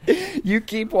 You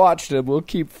keep watching them. We'll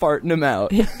keep farting them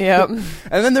out. Yep. And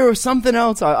then there was something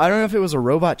else. I don't know if it was a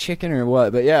robot chicken or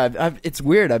what, but yeah, it's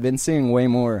weird. I've been seeing way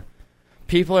more.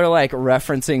 People are like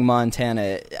referencing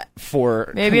Montana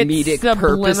for comedic it's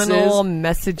subliminal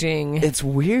purposes. Messaging. It's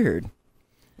weird.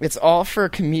 It's all for a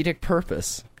comedic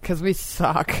purpose. Because we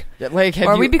suck. Like,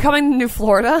 Are we becoming New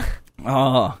Florida?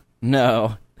 Oh,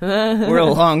 no. We're a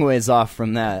long ways off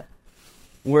from that.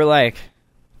 We're like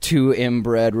 2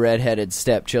 inbred, redheaded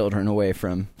stepchildren away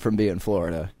from being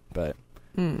Florida. But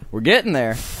we're getting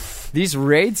there. These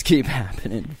raids keep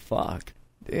happening. Fuck.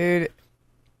 Dude.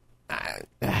 At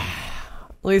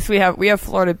least we have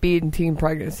Florida beat and teen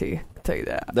pregnancy. I'll tell you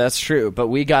that. That's true. But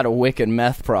we got a wicked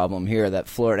meth problem here that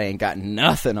Florida ain't got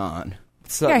nothing on.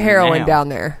 We got heroin down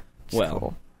there. Well,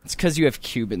 cool. It's because you have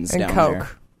Cubans and down Coke. there.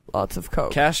 lots of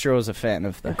coke. Castro is a fan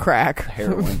of the Crack.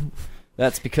 heroin.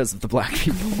 That's because of the black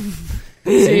people.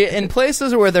 See, in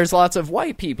places where there's lots of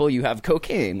white people, you have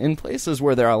cocaine. In places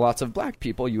where there are lots of black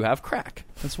people, you have crack.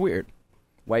 That's weird.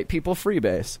 White people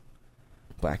freebase.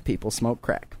 Black people smoke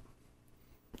crack.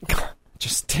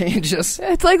 Just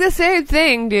It's like the same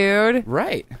thing, dude.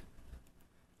 right.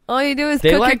 All you do is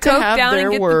They cook like your to coke have down their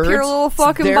and get words. the pure little It's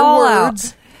fucking their ball words.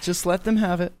 out. Just let them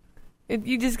have it.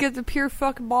 You just get the pure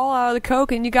fucking ball out of the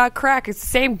coke and you got crack. It's the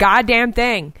same goddamn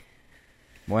thing.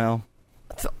 Well,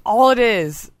 That's all it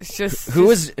is. It's just who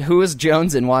was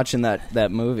Jones in watching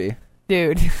that movie?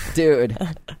 dude. Dude,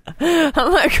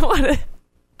 I'm like, what?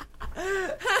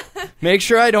 make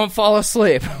sure I don't fall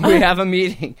asleep. We have a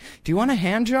meeting. Do you want a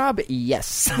hand job?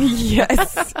 Yes.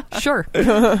 Yes, sure.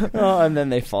 Oh, and then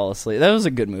they fall asleep. That was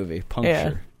a good movie. Puncture.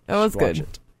 Yeah, that was Should watch good.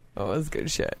 it. That was good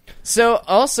shit. So,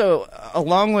 also,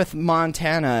 along with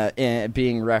Montana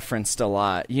being referenced a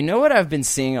lot, you know what I've been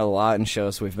seeing a lot in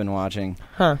shows we've been watching?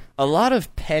 Huh? A lot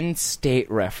of Penn State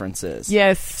references.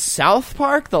 Yes. South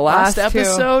Park, the last Last two.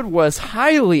 episode, was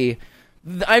highly,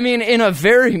 I mean, in a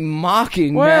very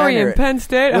mocking Where manner. are we in Penn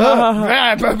State?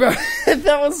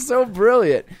 That was so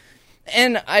brilliant.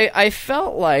 And I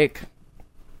felt like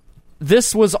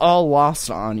this was all lost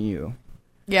on you.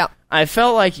 Yeah. I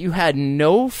felt like you had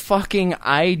no fucking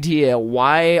idea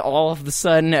why all of a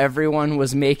sudden everyone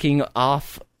was making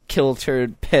off-kilter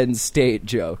Penn State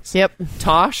jokes. Yep.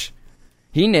 Tosh,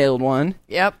 he nailed one.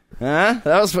 Yep. Huh?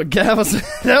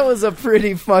 That was a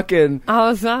pretty fucking I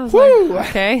was Woo! like,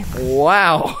 okay.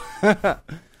 wow.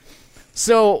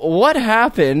 So what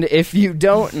happened, if you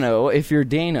don't know, if you're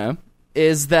Dana,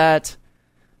 is that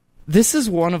this is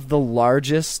one of the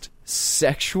largest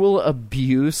sexual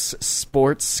abuse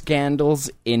sports scandals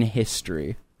in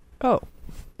history. Oh,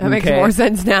 that makes Okay. more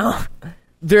sense now.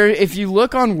 There, if you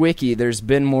look on Wiki, there's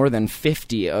been more than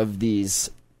 50 of these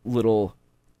little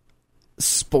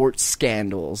sports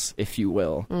scandals, if you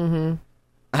will. Mm-hmm.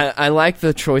 I like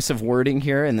the choice of wording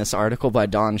here in this article by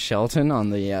Don Shelton on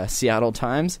the Seattle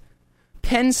Times.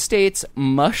 Penn State's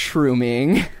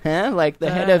mushrooming, like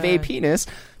the head of a penis,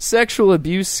 sexual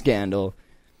abuse scandal.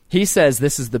 He says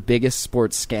this is the biggest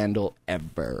sports scandal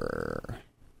ever.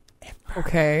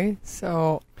 Okay,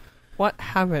 so what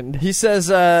happened? He says,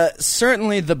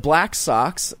 certainly the Black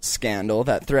Sox scandal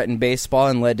that threatened baseball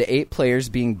and led to 8 players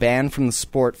being banned from the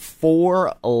sport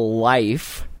for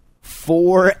life.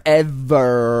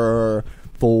 Forever.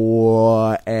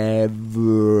 Okay.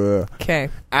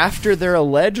 After their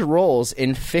alleged roles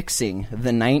in fixing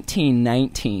the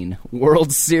 1919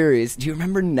 World Series. Do you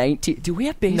remember 19? Do we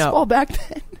have baseball No. back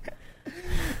then?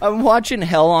 I'm watching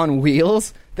Hell on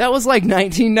Wheels. That was like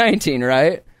 1919,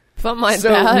 right? Something like So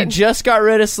that. we just got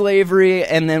rid of slavery,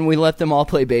 and then we let them all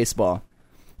play baseball.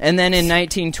 And then in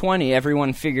 1920,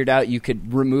 everyone figured out you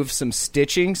could remove some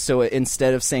stitching, so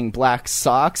instead of saying black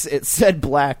socks, it said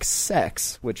black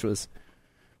sex, which was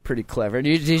pretty clever.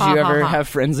 Did you ever have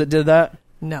friends that did that?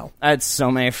 No. I had so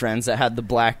many friends that had the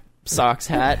black socks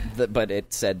hat, but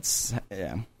it said...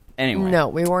 yeah. Anyway. No,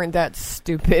 we weren't that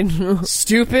stupid.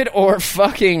 Stupid or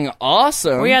fucking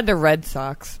awesome. We had the Red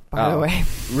Sox, by the way.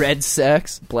 Red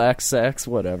sex, black sex,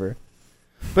 whatever.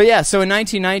 But yeah, so in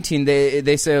 1919,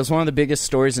 they say it was one of the biggest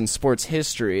stories in sports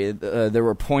history. There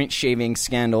were point shaving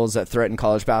scandals that threatened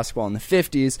college basketball in the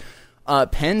 50s.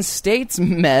 Penn State's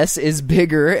mess is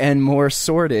bigger and more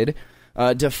sordid,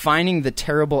 defining the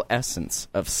terrible essence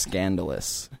of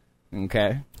scandalous.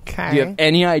 Okay? Okay. Do you have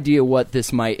any idea what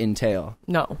this might entail?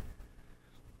 No.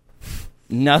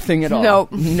 Nothing at all.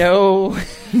 Nope. No.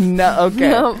 Okay.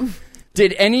 Nope.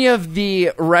 Did any of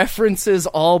the references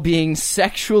all being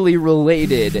sexually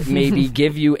related maybe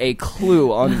give you a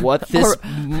clue on what this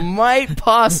might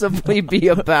possibly be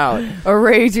about? A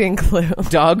raging clue.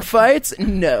 Dogfights?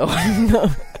 No.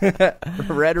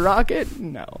 Red Rocket?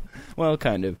 No. Well,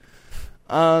 kind of.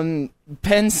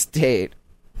 Penn State.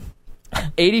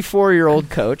 84-year-old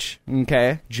coach,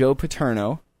 okay, Joe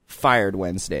Paterno, fired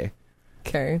Wednesday.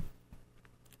 Okay.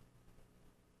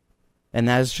 And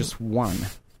that is just one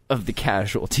of the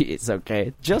casualties,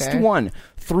 okay? Just Okay. one.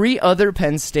 3 other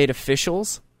Penn State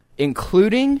officials,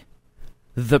 including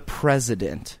the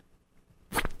president,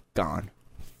 gone.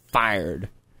 Fired.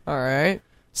 All right.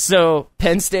 So,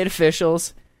 Penn State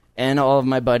officials and all of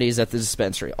my buddies at the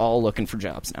dispensary, all looking for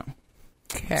jobs now.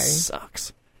 Okay.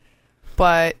 Sucks.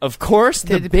 But Of course,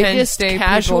 the did Penn biggest State people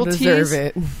casualties... deserve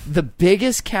it? The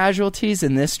biggest casualties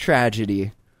in this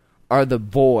tragedy are the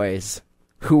boys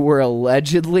who were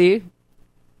allegedly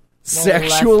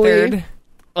sexually Molested.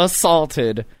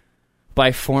 assaulted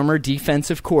by former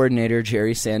defensive coordinator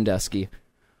Jerry Sandusky,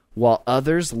 while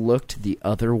others looked the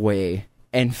other way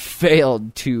and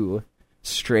failed to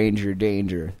stranger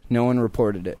danger. No one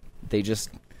reported it. They just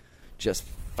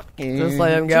fucking... Just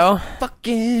let him go?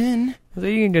 Fucking... So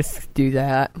you can just do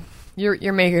that.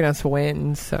 You're making us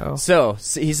win, so... So,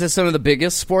 he says some of the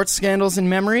biggest sports scandals in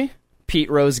memory. Pete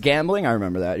Rose gambling. I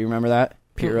remember that. You remember that?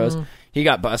 Pete Rose. He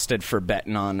got busted for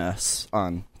betting on us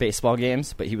on baseball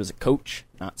games, but he was a coach.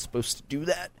 Not supposed to do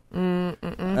that.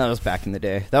 That was back in the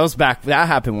day. That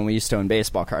happened when we used to own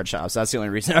baseball card shops. That's the only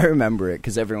reason I remember it,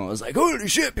 because everyone was like, holy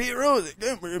shit, Pete Rose.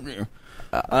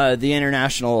 The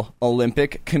International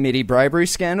Olympic Committee bribery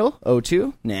scandal,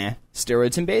 02, nah.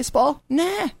 Steroids in baseball,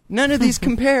 nah. None of these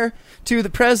compare to the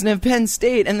president of Penn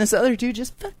State, and this other dude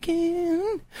just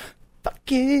fucking.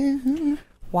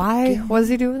 Why was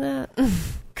he doing that?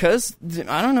 Because,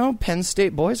 I don't know, Penn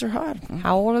State boys are hot.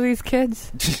 How old are these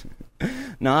kids?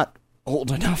 Not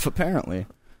old enough, apparently.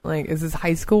 Like, is this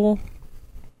high school?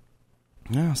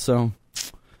 Yeah, so...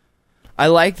 I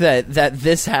like that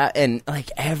this and like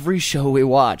every show we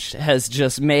watched has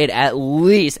just made at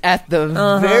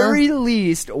the very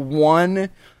least one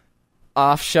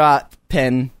offshot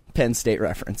Penn State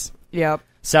reference. Yep.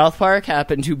 South Park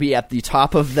happened to be at the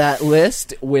top of that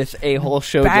list with a whole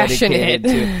show Bashing dedicated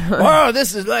to. Oh,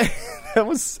 this is like that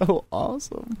was so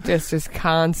awesome. Just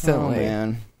constantly. Oh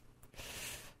man.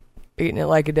 Beating it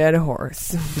like a dead horse.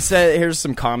 Here's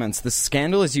some comments. The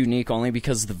scandal is unique only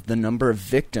because of the number of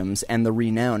victims and the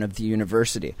renown of the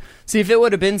university. See, if it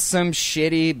would have been some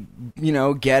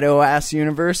shitty, ghetto-ass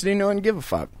university, no one would give a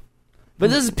fuck. But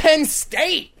this is Penn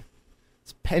State!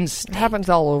 It's Penn State. It happens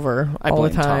all over, I all the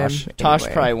blame time. Tosh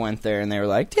probably went there and they were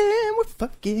like, damn, we're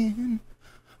fucking.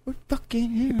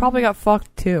 He probably got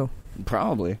fucked, too.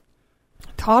 Probably.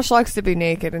 Tosh likes to be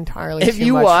naked entirely. If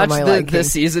you watch the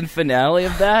season finale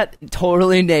of that,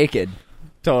 totally naked.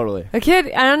 Totally. The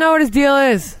kid, I don't know what his deal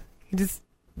is. He just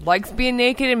likes being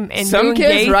naked and some doing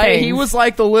kids, gay right? things. He was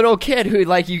like the little kid who,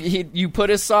 like, you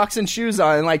put his socks and shoes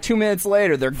on, and like 2 minutes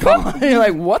later, they're gone. You're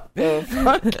like, what the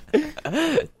fuck?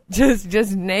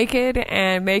 just naked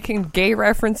and making gay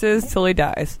references till he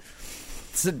dies.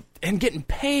 And getting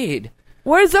paid.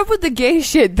 What is up with the gay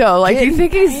shit, though? Like, do you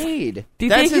think he's paid? Do you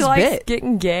that's think he his likes bit.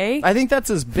 getting gay? I think that's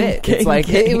his bit. It's like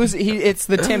it's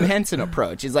the Tim Henson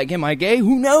approach. He's like, am I gay?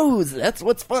 Who knows? That's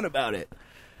what's fun about it.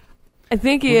 I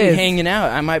think he We'll is be hanging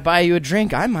out. I might buy you a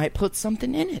drink. I might put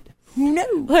something in it. Who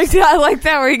knows? Like I like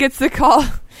that where he gets the call.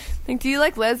 Like, do you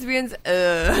like lesbians?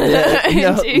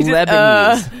 No, Jesus,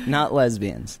 Lebanese, not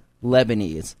lesbians.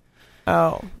 Lebanese.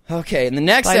 Oh. Okay, in the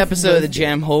next Life episode of the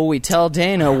Jam Hole, we tell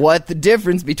Dana what the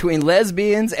difference between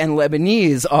lesbians and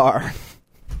Lebanese are.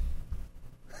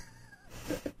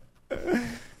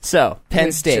 So,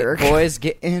 Penn State, jerk. boys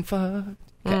getting fucked.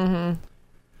 Okay.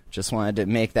 Just wanted to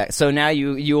make that. So now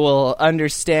you will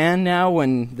understand now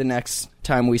when the next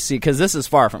time we see, because this is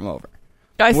far from over.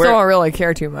 I still don't really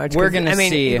care too much. We're going to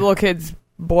see. Little kids,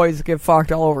 boys get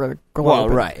fucked all over the globe. Well,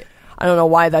 right. I don't know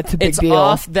why that's a big deal. It's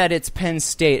off that it's Penn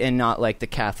State and not like the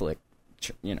Catholic,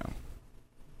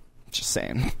 Just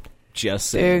saying. Just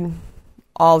saying. Dude,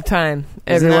 all the time.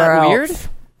 Isn't everywhere that else. weird?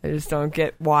 I just don't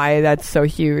get why that's so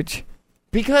huge.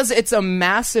 Because it's a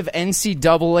massive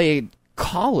NCAA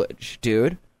college,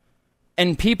 dude.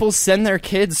 And people send their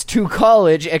kids to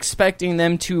college expecting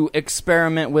them to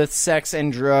experiment with sex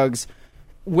and drugs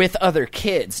with other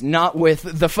kids, not with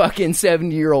the fucking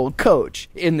 70-year-old coach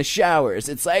in the showers.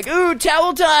 It's like, ooh,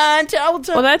 towel time.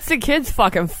 Well, that's the kid's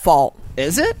fucking fault.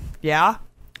 Is it? Yeah.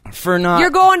 For not... You're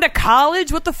going to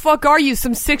college? What the fuck are you?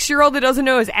 Some 6-year-old that doesn't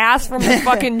know his ass from his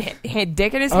fucking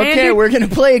dick in his hand? Okay, we're going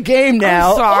to play a game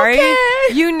now. I'm sorry. Okay.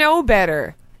 You know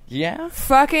better. Yeah?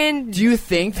 Fucking... Do you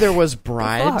think there was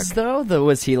bribes, though?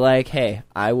 Was he like, hey,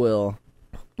 I will...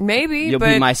 Maybe, You'll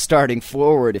but be my starting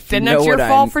forward if you then know that's your what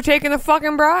fault for taking the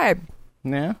fucking bribe.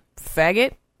 Yeah?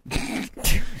 Faggot.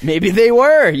 Maybe they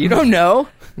were. You don't know.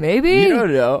 Maybe. You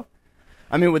don't know.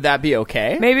 I mean, would that be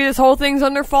okay? Maybe this whole thing's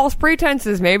under false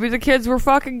pretenses. Maybe the kids were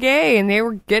fucking gay and they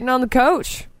were getting on the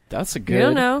coach. That's a good... You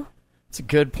don't know. It's a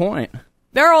good point.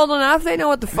 They're old enough. They know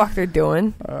what the fuck they're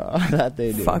doing. That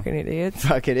they do. Fucking idiots.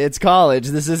 Fuck it. It's college.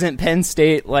 This isn't Penn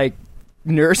State, like,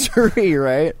 nursery,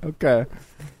 right? Okay.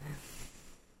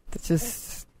 It's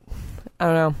just... I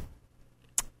don't know.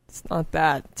 It's not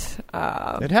that...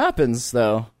 It happens,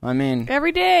 though. I mean...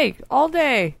 Every day. All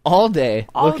day. All day.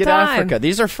 All Look the at time. Africa.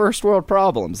 These are first world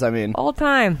problems. I mean... All the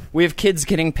time. We have kids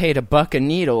getting paid $1 a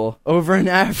needle over in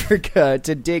Africa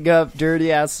to dig up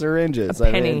dirty-ass syringes.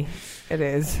 A penny. I mean, it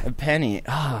is. a penny.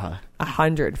 Ah.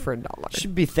 100 for $1.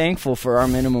 Should be thankful for our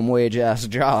minimum wage ass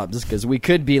jobs, because we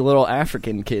could be little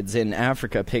African kids in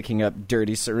Africa picking up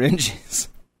dirty syringes.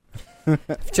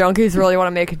 If junkies really want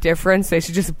to make a difference, they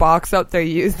should just box up their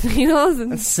used needles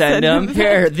and Send them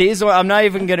here. These I'm not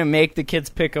even gonna make the kids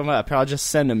pick them up. I'll just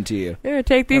send them to you. Here,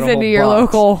 take these Got a into whole your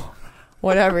box. local,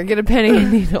 whatever. Get a penny a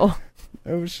needle.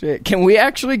 Oh shit! Can we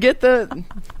actually get the?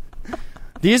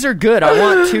 These are good. I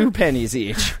want 2 pennies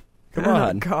each. Come Oh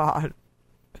on. God,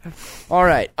 All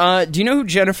right. Do you know who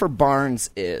Jennifer Barnes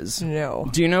is? no.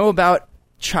 Do you know about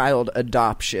child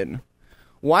adoption?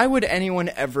 Why would anyone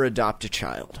ever adopt a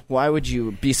child? Why would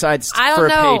you, besides I for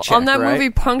don't a know. paycheck, On that right? movie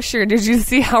Puncture, did you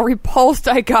see how repulsed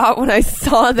I got when I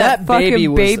saw that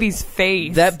fucking baby's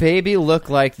face? That baby looked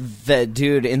like the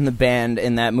dude in the band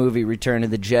in that movie Return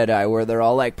of the Jedi, where they're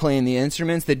all like playing the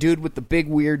instruments. The dude with the big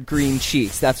weird green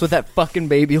cheeks. That's what that fucking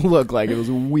baby looked like. It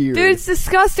was weird. Dude, it's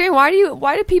disgusting. Why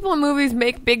do people in movies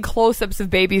make big close-ups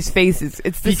of babies' faces?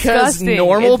 It's Because disgusting.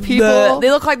 normal It's people- bleh. They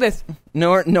look like this.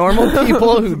 Normal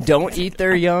people who don't eat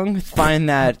their young find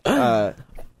that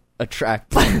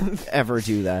attractive. Ever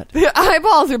do that? The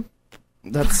eyeballs are.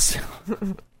 That's.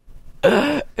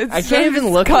 It's I so can't even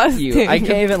look at you. disgusting. I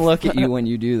can't even look at you when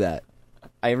you do that.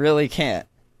 I really can't.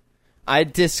 I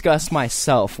disgust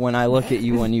myself when I look at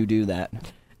you when you do that.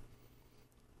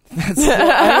 I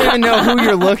don't even know who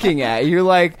you're looking at. You're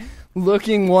like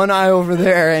looking one eye over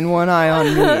there and one eye on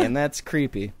me, and that's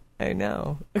creepy. I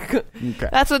know. Okay.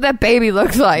 That's what that baby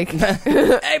looks like.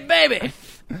 Hey, baby!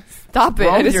 Stop it.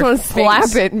 Wrong I with just your want to slap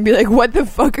face? it and be like, what the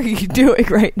fuck are you doing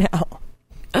right now?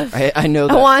 I know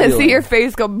that I want to feeling. see your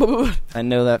face go boo. I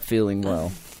know that feeling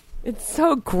well. It's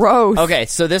so gross. Okay,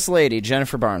 so this lady,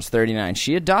 Jennifer Barnes, 39,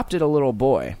 she adopted a little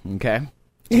boy, okay?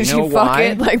 Do you Did know she fuck why?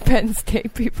 it like Penn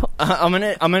State people? I'm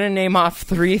gonna name off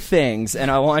 3 things, and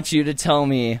I want you to tell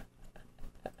me.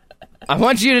 I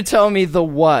want you to tell me the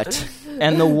what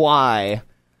and the why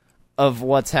of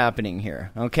what's happening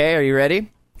here. Okay, are you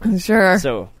ready? Sure.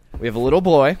 So we have a little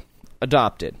boy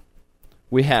adopted.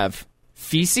 We have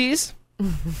feces.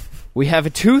 We have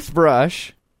a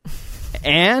toothbrush,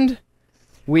 and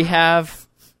we have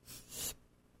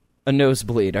a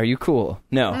nosebleed. Are you cool?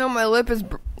 No. No, my lip is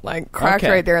like cracked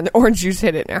Okay. right there, and the orange juice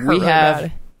hit it. And it hurt We really have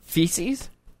bad. feces.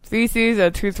 Feces, a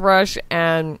toothbrush,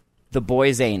 and The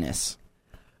boy's anus.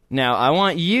 Now, I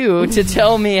want you to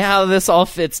tell me how this all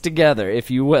fits together,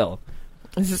 if you will.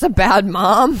 is this a bad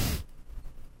mom?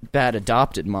 Bad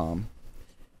adopted mom.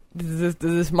 Does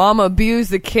this mom abuse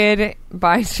the kid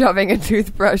by shoving a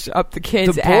toothbrush up the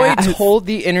kid's The boy ass? told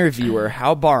the interviewer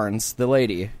how Barnes, the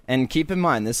lady, and keep in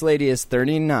mind, this lady is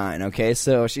 39, okay?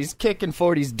 So she's kicking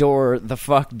 40's door the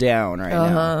fuck down right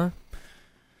now.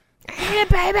 Hey,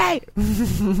 baby!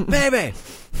 Baby!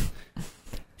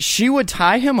 She would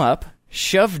tie him up,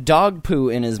 shove dog poo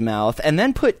in his mouth, and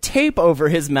then put tape over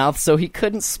his mouth so he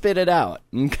couldn't spit it out,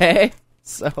 okay?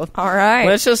 So, All right.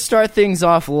 let's just start things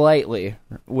off lightly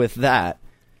with that.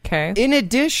 Okay. In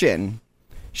addition,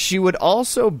 she would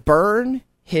also burn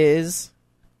his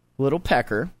little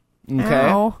pecker, okay,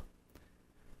 Ow.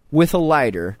 with a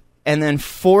lighter, and then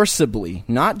forcibly,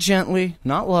 not gently,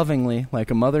 not lovingly,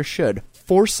 like a mother should,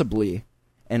 forcibly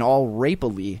and all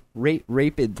rapidly,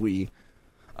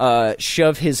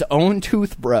 shove his own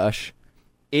toothbrush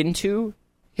into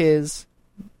his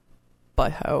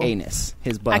Butthole. anus,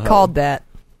 his I butthole. called that.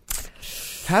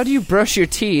 How do you brush your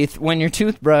teeth when your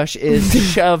toothbrush is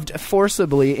shoved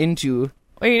forcibly into...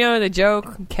 Well, you know the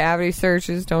joke, cavity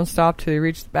searches don't stop till they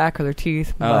reach the back of their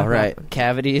teeth. Oh, right.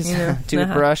 Cavities, Yeah.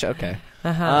 toothbrush, okay.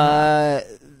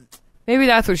 Maybe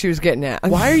that's what she was getting at.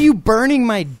 Why are you burning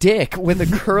my dick with a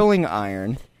curling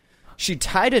iron? She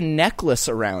tied a necklace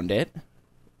around it.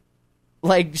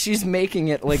 Like, she's making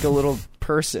it like a little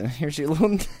person. Here's your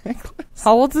little necklace.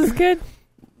 How old's this kid?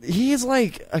 He's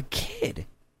like a kid.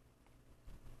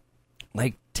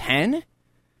 Like 10?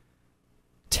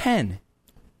 10.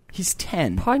 He's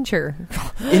 10. Puncher.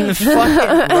 In the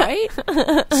fucking...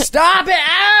 Right? Stop it!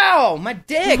 Ow! My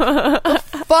dick! The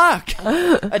fuck?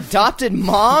 Adopted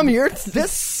mom?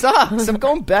 This sucks. I'm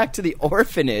going back to the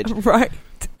orphanage. Right.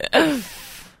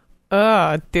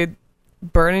 Did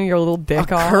burning your little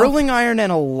dick A off? curling iron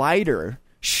and a lighter,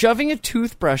 shoving a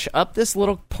toothbrush up this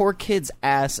little poor kid's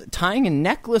ass, tying a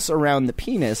necklace around the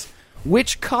penis,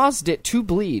 which caused it to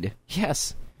bleed.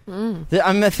 Yes. I'm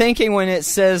thinking when it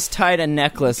says tied a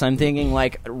necklace, I'm thinking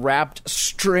like wrapped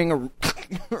string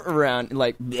around,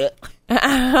 like, bleh.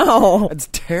 Ow. That's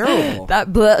terrible.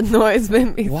 That blood noise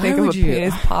made me Why think of would a you-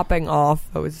 penis popping off.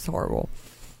 That was horrible.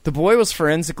 The boy was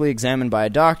forensically examined by a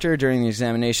doctor. During the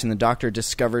examination, the doctor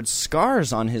discovered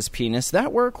scars on his penis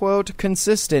that were, quote,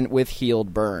 consistent with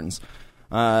healed burns.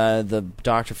 The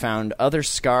doctor found other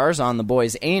scars on the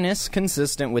boy's anus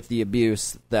consistent with the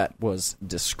abuse that was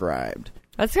described.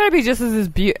 That's gotta be just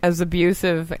as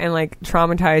abusive and like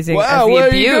traumatizing. Wow, as the what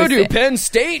abuse. do you go to Penn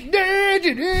State?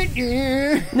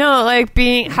 No, like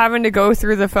having to go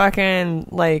through the fucking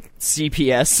like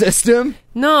CPS system.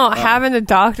 No, having the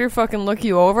doctor fucking look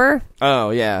you over. Oh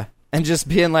yeah, and just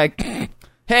being like,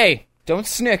 "Hey, don't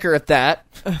snicker at that.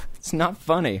 It's not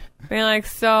funny." Being like,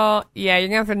 so yeah, you're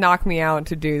gonna have to knock me out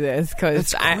to do this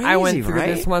because I went through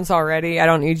this once already. I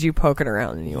don't need you poking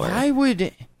around anymore. Why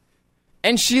would?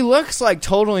 And she looks like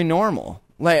totally normal.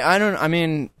 Like I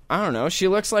don't know. She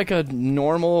looks like a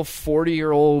normal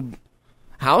 40-year-old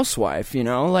housewife. You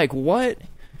know, like what?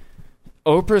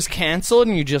 Oprah's canceled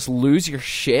and you just lose your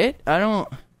shit. I don't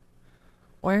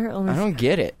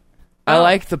get it. I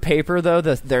like the paper though.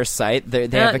 Their site. They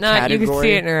have a category. You can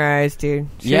see it in her eyes, dude.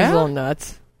 She's a little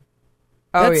nuts.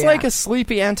 That's like a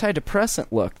sleepy antidepressant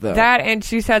look, though. That and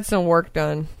she's had some work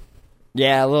done.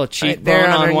 Yeah, a little cheekbone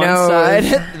on one side.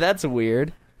 That's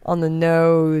weird. On the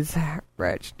nose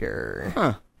register.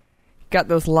 Huh. Got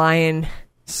those lion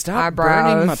Stop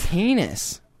eyebrows. burning my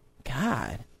penis.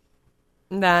 God.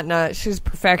 Nah, she's a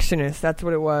perfectionist. That's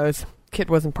what it was. Kid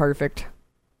wasn't perfect.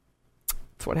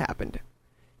 That's what happened.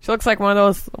 She looks like one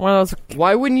of those.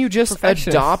 Why wouldn't you just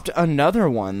adopt another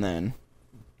one then?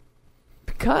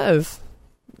 Because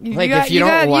if you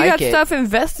don't like you got it, stuff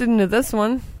invested into this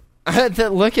one.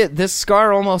 Look at this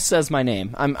scar. Almost says my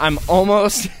name. I'm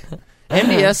almost.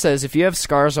 MDS says if you have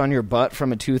scars on your butt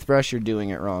from a toothbrush, you're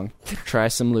doing it wrong. Try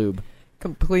some lube.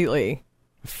 Completely.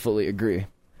 Fully agree.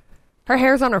 Her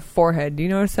hair's on her forehead. Do you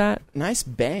notice that? Nice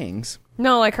bangs.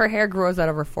 No, like her hair grows out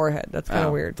of her forehead. That's kind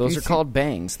of weird. Those are called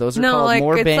bangs. Those are called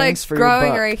more it's bangs like for your butt.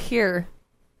 growing right here.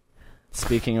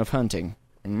 Speaking of hunting.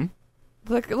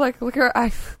 Look her.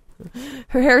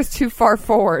 Her hair is too far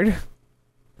forward.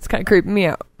 It's kind of creeping me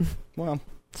out. Well,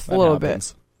 a little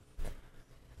bit.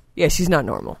 Yeah, she's not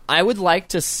normal. I would like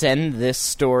to send this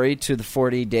story to the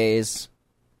 40 days,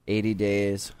 80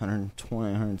 days,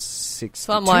 120, 160,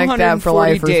 something like that for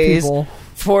life people.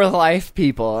 For life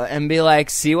people, and be like,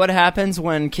 see what happens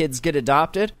when kids get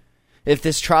adopted? If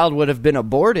this child would have been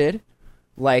aborted,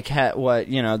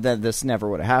 then this never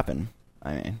would have happened.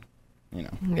 I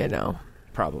mean,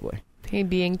 probably. He'd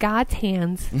be in God's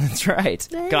hands. That's right.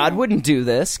 God wouldn't do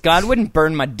this. God wouldn't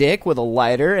burn my dick with a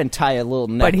lighter and tie a little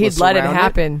necklace But he'd let it around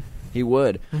happen. He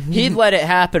would. He'd let it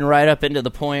happen right up into the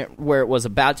point where it was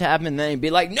about to happen, and then he'd be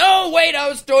like, no, wait, I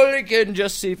was totally kidding.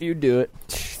 Just see if you'd do it.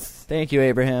 Thank you,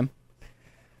 Abraham.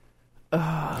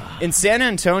 In San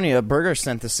Antonio, Berger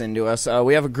sent this in to us.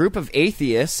 We have a group of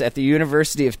atheists at the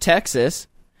University of Texas.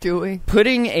 Do we?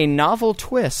 Putting a novel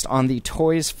twist on the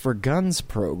Toys for Guns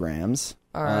programs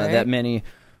that many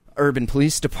urban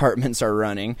police departments are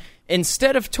running.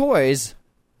 Instead of toys,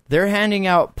 they're handing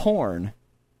out porn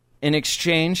in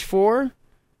exchange for,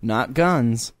 not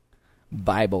guns,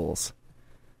 Bibles.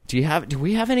 Do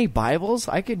we have any Bibles?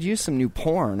 I could use some new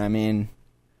porn. I mean,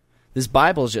 this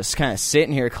Bible's just kind of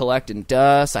sitting here collecting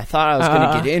dust. I thought I was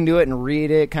going to get into it and read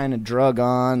it, kind of drug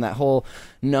on. That whole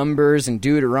Numbers and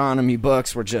Deuteronomy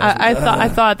books were just... I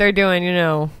thought they're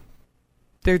doing,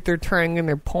 they're turning in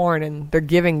their porn and they're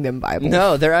giving them Bibles.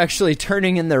 No, they're actually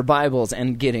turning in their Bibles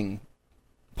and getting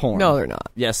porn. No, they're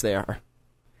not. Yes, they are.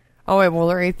 Oh, wait, well,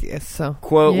 they're atheists, so...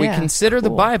 Quote, we consider the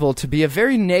Bible to be a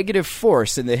very negative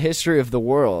force in the history of the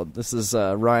world. This is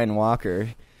Ryan Walker.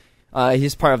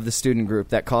 He's part of the student group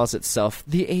that calls itself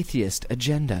the Atheist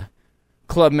Agenda.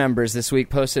 Club members this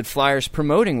week posted flyers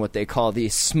promoting what they call the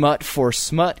Smut for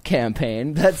Smut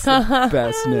campaign. That's the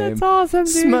best name. That's awesome,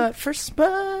 dude. Smut for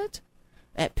Smut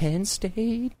at Penn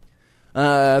State.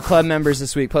 Club members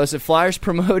this week posted flyers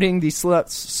promoting the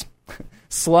Slut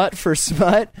for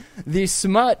Smut, the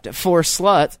Smut for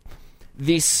Slut,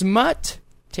 the Smut,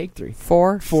 take 3,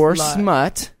 for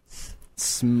Smut.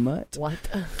 Smut what?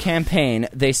 Campaign.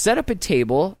 They set up a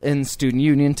table in student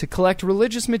union to collect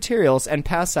religious materials and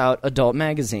pass out adult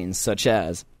magazines such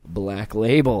as Black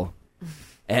Label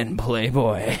and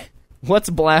Playboy. What's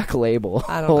Black Label?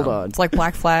 I don't Hold know. on. It's like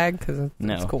Black Flag because it's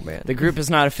No. cool, man. The group is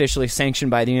not officially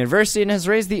sanctioned by the university and has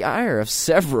raised the ire of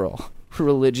several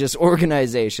religious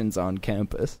organizations on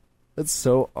campus. That's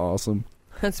so awesome.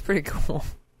 That's pretty cool.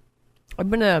 I'm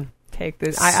gonna take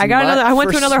this. I got another. I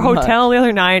went to another hotel the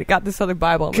other night. Got this other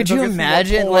Bible. Could you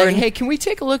imagine? Like, hey, can we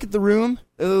take a look at the room?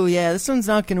 Oh yeah, this one's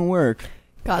not gonna work.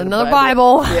 Got another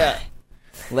Bible. Yeah.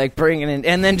 Like bringing in,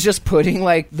 and then just putting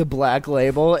like the Black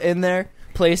Label in there,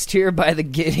 placed here by the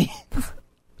Giddy.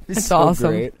 It's so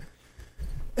awesome. Great.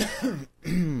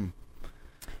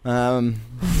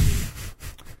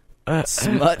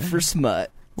 Smut for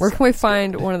Smut. Where can we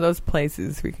find one of those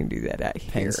places we can do that at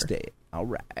here? Penn State. All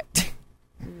right.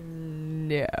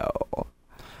 No.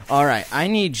 All right, I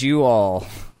need you all.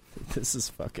 This is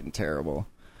fucking terrible.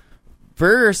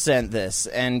 Burger sent this,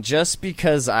 and just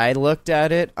because I looked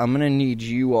at it, I'm going to need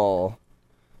you all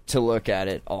to look at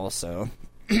it also.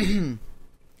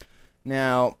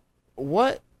 Now,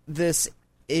 what this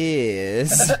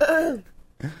is...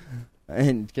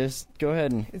 and just go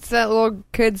ahead and... It's that little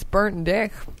kid's burnt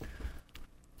dick.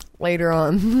 Later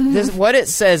on. This what it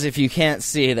says if you can't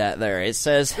see that there. It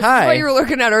says, This hi. is what you were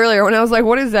looking at earlier when I was like,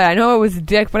 what is that? I know it was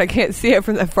dick, but I can't see it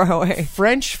from that far away.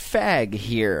 French fag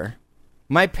here.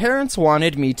 My parents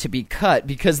wanted me to be cut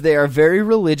because they are very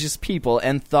religious people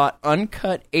and thought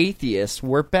uncut atheists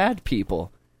were bad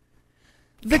people.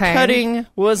 The cutting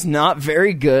was not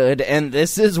very good, and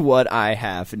this is what I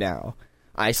have now.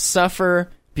 I suffer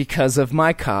because of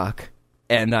my cock,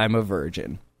 and I'm a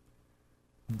virgin.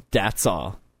 That's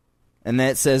all. And then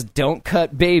it says, don't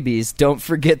cut babies, don't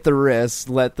forget the risks,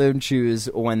 let them choose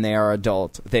when they are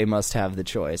adult. They must have the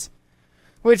choice.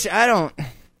 Which I don't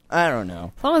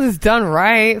know. As long as it's done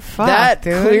right. Fuck, That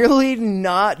dude. clearly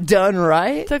not done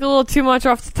right. Took a little too much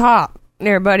off the top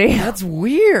there, buddy. That's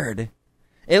weird.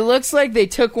 It looks like they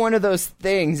took one of those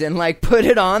things and like put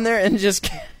it on there and just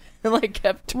like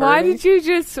kept turning. Why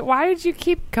did you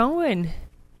keep going?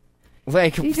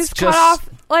 Like You just cut off,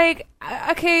 like,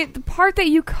 okay, the part that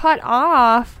you cut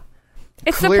off,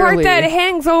 it's the part Clearly. that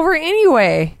hangs over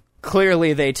anyway.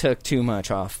 Clearly they took too much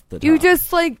off the top. You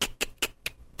just, like,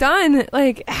 done.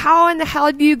 Like, how in the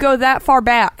hell do you go that far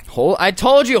back? I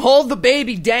told you, hold the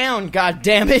baby down, god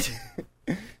damn it.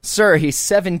 Sir, he's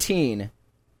 17.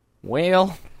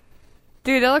 Well.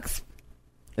 Dude, that looks...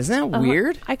 Isn't that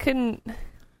weird? I couldn't...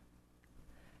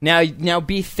 Now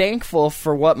be thankful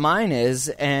for what mine is,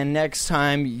 and next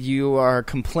time you are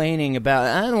complaining about,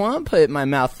 I don't want to put it in my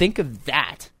mouth, think of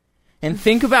that. And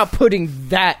think about putting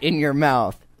that in your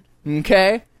mouth.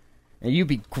 Okay? And you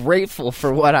be grateful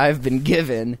for what I've been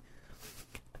given.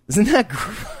 Isn't that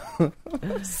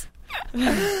gross?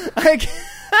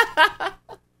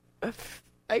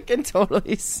 I can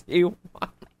totally see why.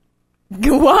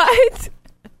 What?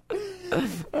 You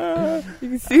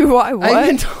can see why. What? I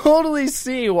can totally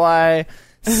see why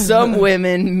some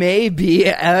women may be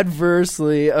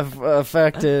adversely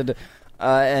affected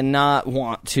and not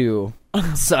want to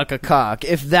suck a cock.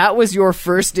 If that was your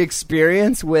first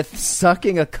experience with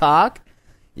sucking a cock,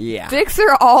 yeah. Dicks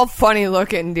are all funny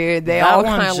looking, dude. They That all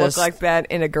one's kind of look just- like that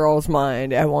in a girl's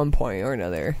mind at one point or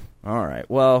another. All right.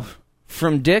 Well,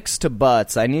 from dicks to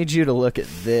butts, I need you to look at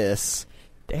this.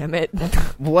 Damn it.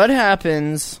 What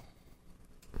happens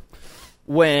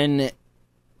when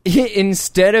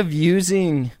instead of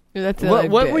using Dude, that's what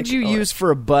another would dick. you Oh. use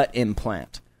for a butt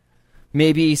implant?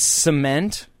 Maybe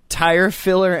cement, tire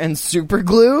filler, and super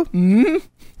glue?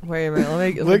 Wait a minute.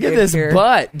 Let me Look at get this here.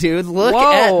 butt, dude. Look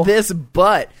Whoa. at this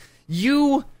butt.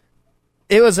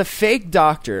 It was a fake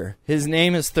doctor. His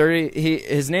name is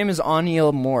his name is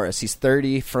Oniel Morris. He's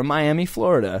 30 from Miami,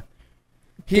 Florida.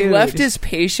 He Dude. left his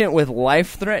patient with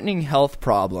life-threatening health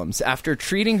problems after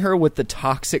treating her with the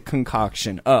toxic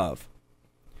concoction of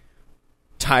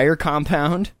tire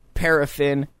compound,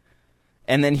 paraffin,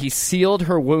 and then he sealed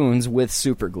her wounds with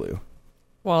superglue.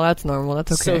 Well, that's normal.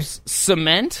 That's okay. So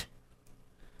cement?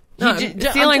 No, He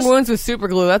j- sealing I'm just- wounds with super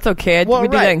glue, that's okay. Well, we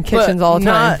do that in right, kitchens but all the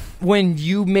time. not when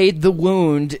you made the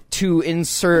wound to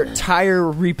insert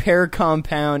tire repair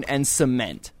compound and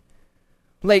cement.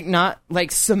 Not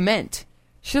like cement.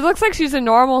 She looks like she's a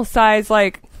normal size,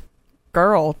 like,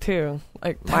 girl, too.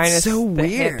 Like, That's minus so the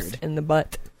hips weird. and the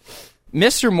butt.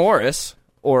 Mr. Morris,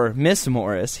 or Miss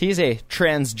Morris, he's a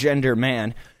transgender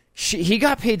man. He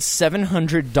got paid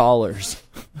 $700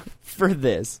 for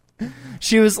this.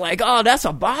 She was like, "Oh, that's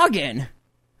a bargain.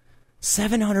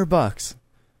 $700.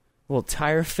 Little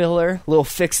tire filler, little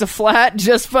fix-a-flat,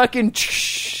 just fucking."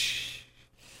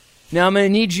 Now I'm gonna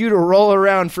need you to roll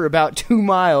around for about 2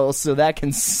 miles so that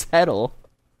can settle.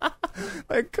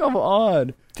 Like, come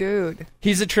on. Dude.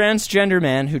 He's a transgender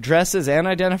man who dresses and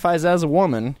identifies as a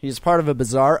woman. He's part of a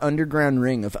bizarre underground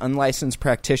ring of unlicensed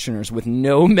practitioners with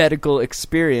no medical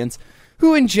experience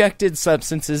who injected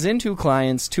substances into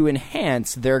clients to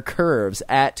enhance their curves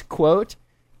at, quote,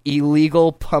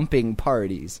 illegal pumping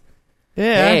parties.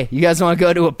 Yeah. Hey, you guys want to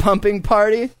go to a pumping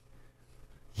party?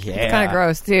 Yeah. It's kind of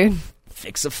gross, dude.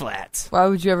 Fix-a-flats. Why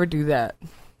would you ever do that?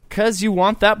 Because you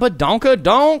want that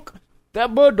badonka-donk.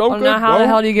 That badonka-donk. Well, now how the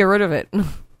hell do you get rid of it?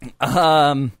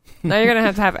 Now Now you're going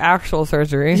to have actual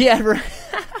surgery. Yeah, right.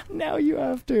 Now you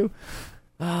have to.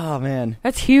 Oh, man.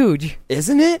 That's huge.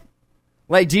 Isn't it?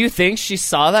 Like, do you think she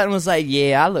saw that and was like,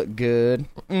 yeah, I look good?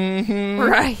 Mm-hmm.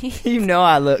 Right. You know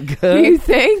I look Do good. you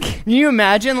think? Can you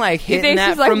imagine, like, hitting think that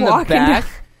she's, like, from the walking back?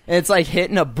 And it's like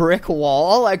hitting a brick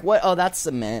wall. Like, what? Oh, that's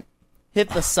cement. Hit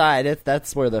the side.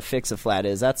 That's where the Fix-A-Flat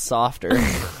is. That's softer.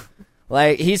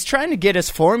 Like, he's trying to get his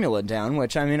formula down,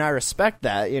 which, I mean, I respect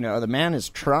that. You know, the man is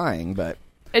trying, but...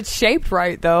 It's shaped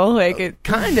right, though. Like, it...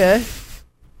 Kinda.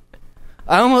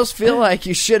 I almost feel like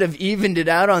you should have evened it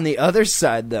out on the other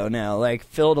side, though, now. Like,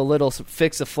 filled a little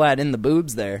Fix-A-Flat in the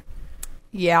boobs there.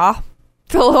 Yeah.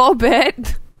 It's a little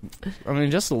bit. I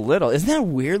mean, just a little. Isn't that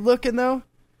weird looking, though?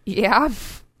 Yeah.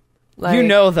 Like, you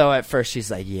know, though, at first she's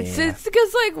like, yeah. It's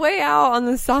because, like, way out on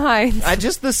the sides.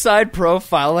 Just the side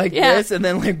profile like Yeah. this, and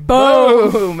then like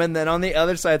boom, and then on the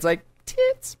other side it's like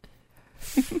tits,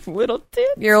 little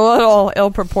tits. You're a little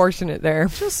ill-proportionate there.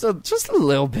 Just a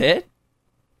little bit.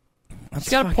 She's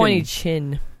got a pointy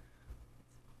chin.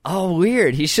 Oh,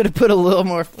 weird. He should have put a little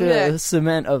more Yeah.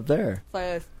 cement up there.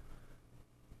 Like,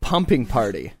 Pumping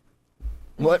party.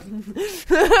 What?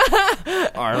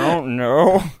 I don't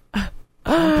know.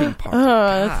 Pumping party.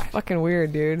 that's fucking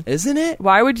weird, dude. Isn't it?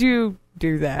 Why would you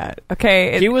do that?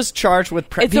 Okay. He was charged with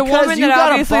It's a woman that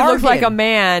obviously looks like a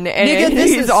man, and Nigga,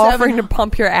 this he's is offering to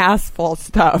pump your ass full of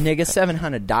stuff. Nigga,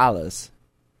 $700.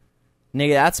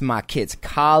 Nigga, that's my kid's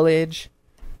college.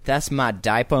 That's my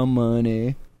diaper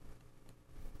money.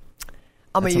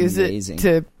 I'm going to use amazing.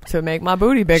 it to make my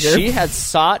booty bigger. She had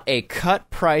sought a cut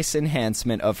price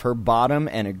enhancement of her bottom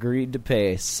and agreed to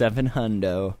pay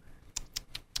 $700.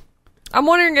 I'm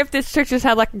wondering if this chick just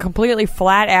had like a completely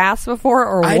flat ass before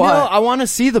or I what. know. I want to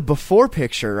see the before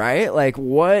picture, right? Like,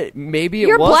 what? Maybe it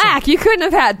You're wasn't. black. You couldn't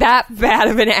have had that bad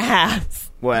of an ass.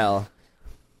 Well,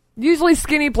 Usually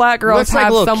skinny black girls Looks like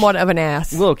have a little somewhat of an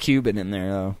ass. little Cuban in there,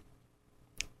 though.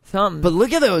 Something. But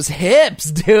look at those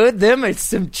hips, dude. Them are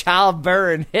some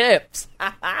childbearing hips.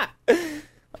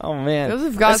 Oh, man. Those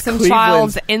have got That's some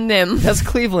Cleveland's- childs in them. That's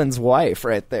Cleveland's wife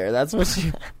right there. That's what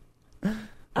she...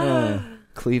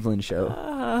 Cleveland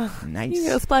show. Nice. You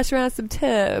go splash around some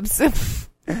tubs.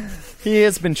 He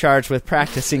has been charged with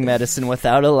practicing medicine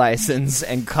without a license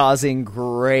and causing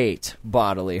great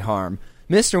bodily harm.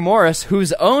 Mr. Morris,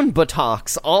 whose own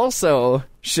buttocks also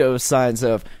shows signs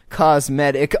of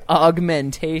cosmetic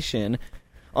augmentation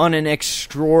on an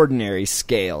extraordinary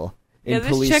scale. Yeah,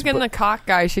 this chick and the cock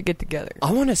guy should get together.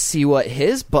 I want to see what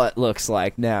his butt looks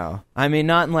like now. I mean,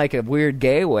 not in like a weird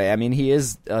gay way. I mean, he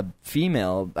is a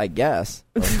female, I guess.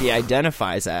 Or he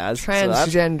identifies as.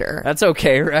 Transgender. So that's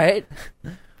okay, right?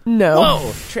 No. Whoa,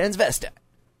 transvestite.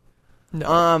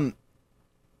 No.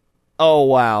 Oh,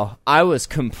 wow. I was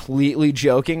completely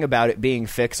joking about it being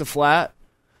Fix-A-Flat.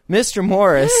 Mr.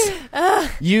 Morris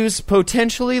used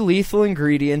potentially lethal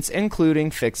ingredients, including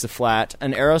Fix-A-Flat,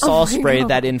 an aerosol spray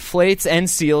that inflates and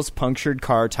seals punctured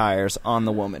car tires on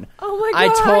the woman. Oh, my I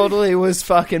God. totally was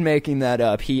fucking making that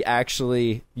up. He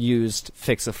actually used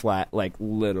Fix-A-Flat, like,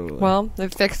 literally. Well, they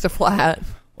fixed a flat.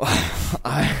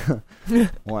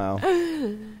 Wow.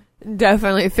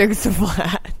 Definitely fixed a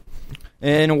flat.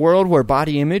 In a world where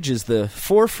body image is the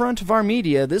forefront of our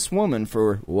media, this woman,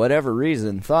 for whatever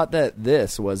reason, thought that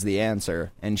this was the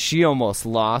answer, and she almost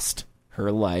lost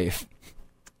her life.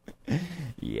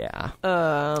 Yeah.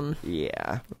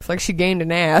 Yeah. Looks like she gained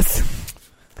an ass.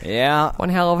 Yeah. One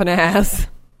hell of an ass.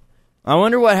 I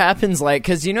wonder what happens, like,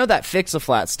 because you know that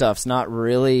Fix-A-Flat stuff's not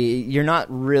really, you're not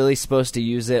really supposed to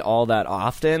use it all that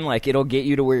often. Like, it'll get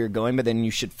you to where you're going, but then you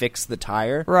should fix the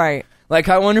tire. Right. Like,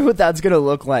 I wonder what that's going to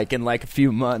look like in, like, a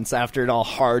few months after it all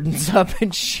hardens up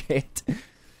and shit.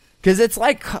 Because it's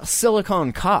like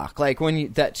silicone cock. Like, when you,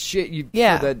 that shit, you,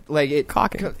 Yeah. like, it,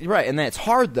 Cocking. right, and then it's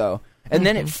hard, though. And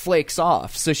then it flakes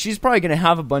off. So she's probably going to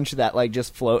have a bunch of that, like,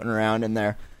 just floating around in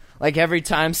there. Like, every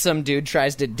time some dude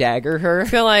tries to dagger her. I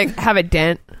feel like have a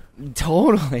dent.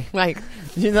 Totally. Like,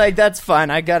 You're like, that's fine.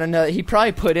 I got another. He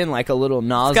probably put in, like, a little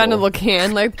nozzle. got a little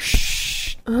can. Like,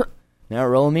 Now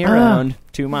roll me around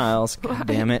 2 miles. God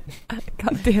damn it.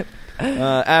 God damn.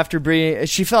 After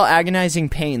she felt agonizing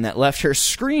pain that left her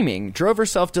screaming, drove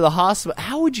herself to the hospital.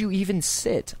 How would you even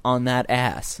sit on that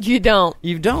ass? You don't.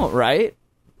 You don't, right?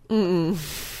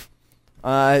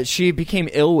 She became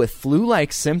ill with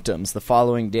flu-like symptoms the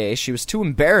following day. She was too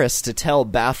embarrassed to tell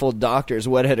baffled doctors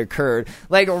what had occurred.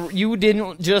 Like, you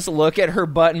didn't just look at her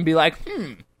butt and be like,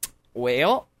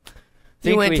 well...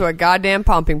 You went to a goddamn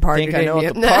pumping party, Think I know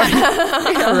didn't what you? the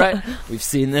party. Yeah, right. We've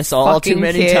seen this all Fucking too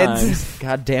many kids. times.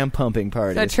 Goddamn pumping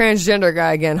parties. That transgender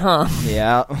guy again, huh?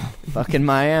 Yeah, fucking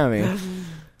Miami. Oh,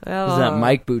 Is that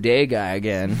Mike Boudet guy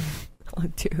again? oh,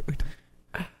 dude.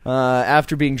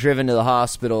 After being driven to the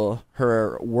hospital,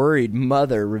 her worried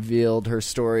mother revealed her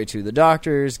story to the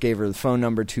doctors, gave her the phone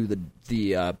number to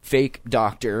the fake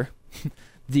doctor,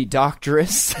 the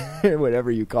doctoress,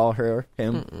 whatever you call her,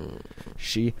 him,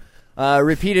 she.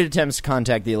 Repeated attempts to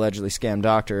contact the allegedly scammed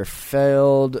doctor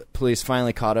failed. Police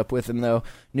finally caught up with him, though.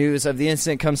 News of the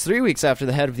incident comes 3 weeks after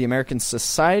the head of the American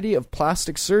Society of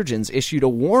Plastic Surgeons issued a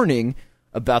warning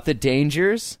about the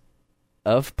dangers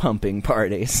of pumping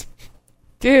parties.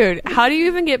 Dude, how do you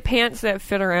even get pants that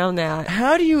fit around that?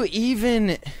 How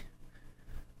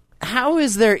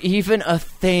is there even a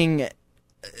thing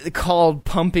called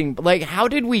pumping? Like, how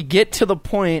did we get to the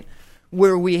point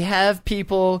where we have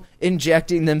people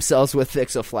injecting themselves with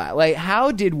Fix-A-Flat? Like,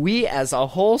 how did we as a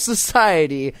whole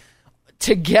society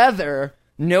together,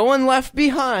 no one left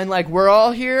behind, like, we're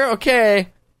all here, okay,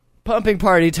 pumping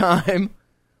party time.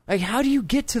 Like, how do you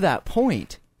get to that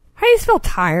point? How do you spell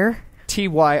tire?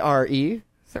 Tyre.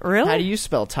 Is it really? How do you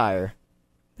spell tire?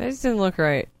 That just didn't look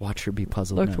right. Watch her be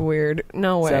puzzled. Looked now. weird.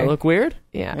 No way. Does that look weird?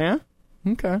 Yeah. Yeah?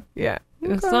 Okay. Yeah.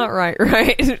 It's not right.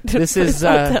 This is,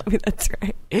 Don't tell me that's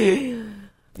right.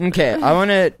 Okay, I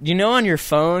want to, on your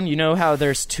phone, you know how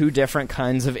there's two different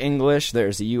kinds of English?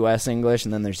 There's US English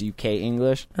and then there's UK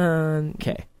English?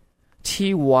 Okay.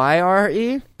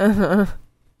 Tyre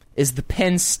is the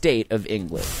Penn State of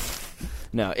English.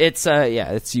 No, it's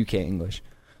UK English.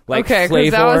 Like okay,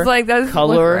 flavor, I was like, that doesn't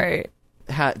color, look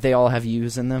right. They all have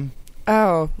U's in them.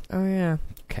 Oh yeah.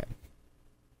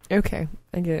 Okay,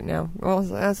 I get it now. Well,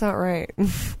 that's not right.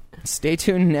 Stay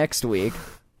tuned next week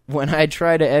when I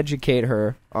try to educate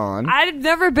her on... I've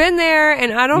never been there,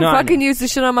 and I don't fucking use the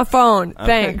shit on my phone. Okay.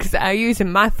 Thanks. I use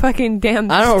my fucking damn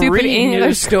I don't stupid read English.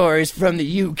 news stories from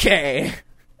the UK.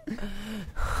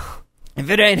 If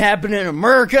it ain't happening in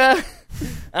America,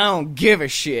 I don't give a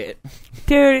shit.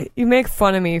 Dude, you make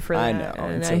fun of me for that. I know.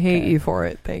 And It's I hate you for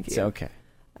it. Thank you. It's okay.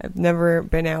 I've never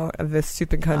been out of this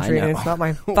stupid country, I know. and it's not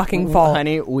my fucking fault.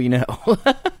 Honey, we know.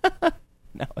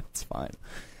 No, it's fine.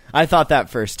 I thought that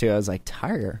first, too. I was like,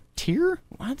 Tier?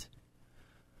 What?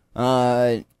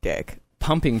 Dick.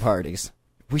 Pumping parties.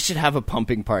 We should have a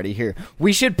pumping party here.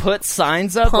 We should put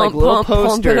signs up, Pump, like little pump, pump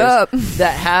posters it up.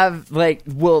 that have, like,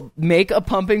 we'll make a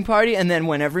pumping party, and then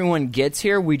when everyone gets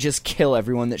here, we just kill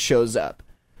everyone that shows up.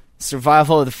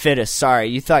 Survival of the fittest. Sorry,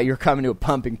 you thought you were coming to a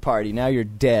pumping party. Now you're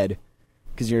dead.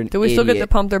 Because you're an Do we idiot. still get to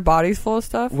pump their bodies full of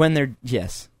stuff? When they're...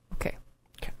 Yes. Okay.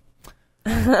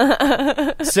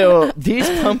 So, these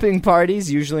pumping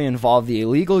parties usually involve the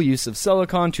illegal use of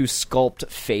silicone to sculpt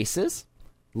faces,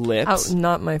 lips,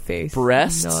 not my face.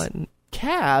 breasts, None.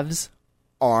 calves,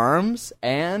 arms,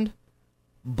 and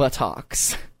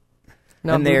buttocks.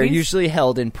 Not and they are movies? usually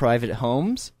held in private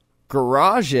homes,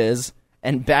 garages,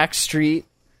 and backstreet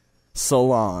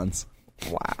salons.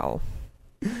 Wow.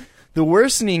 The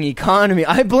worsening economy,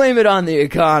 I blame it on the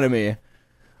economy,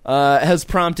 has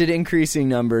prompted increasing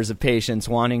numbers of patients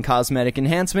wanting cosmetic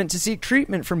enhancement to seek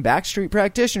treatment from backstreet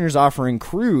practitioners offering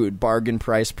crude bargain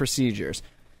price procedures.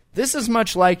 This is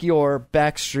much like your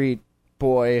backstreet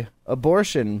boy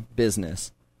abortion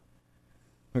business.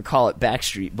 We call it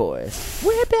Backstreet Boys.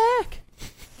 We're back!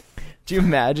 Do you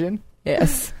imagine?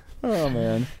 Yes. Oh,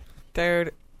 man.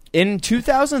 Dude. In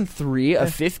 2003, a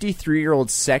 53-year-old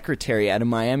secretary at a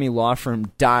Miami law firm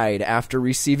died after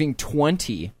receiving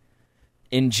 20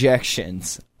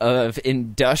 injections of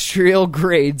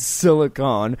industrial-grade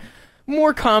silicone,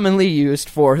 more commonly used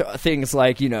for things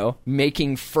like,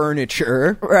 making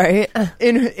furniture. Right.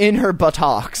 In her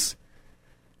buttocks.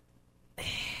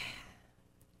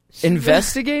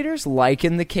 Investigators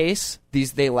liken the case,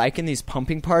 they liken these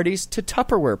pumping parties to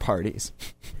Tupperware parties.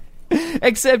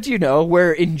 Except,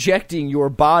 we're injecting your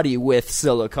body with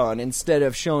silicone instead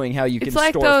of showing how you can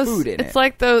store food in it. It's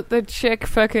like the chick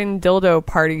fucking dildo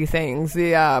party things,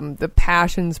 the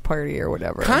passions party or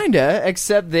whatever. Kinda,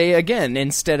 except they, again,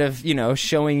 instead of,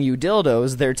 showing you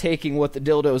dildos, they're taking what the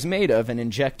dildo's made of and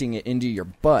injecting it into your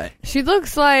butt. She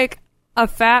looks like a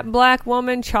fat black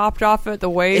woman chopped off at the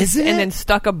waist and then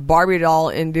stuck a Barbie doll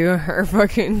into her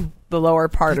fucking... the lower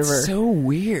part of her. So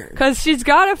weird. Because she's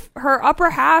got her upper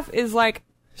half is like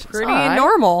pretty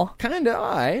normal. Kind of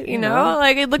alright. You know,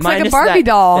 like it looks Minus like a Barbie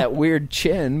doll. That weird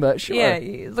chin, but sure. Yeah,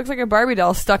 it looks like a Barbie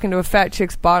doll stuck into a fat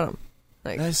chick's bottom.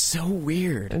 Like that's so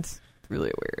weird. It's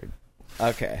really weird.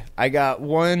 Okay, I got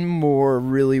one more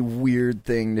really weird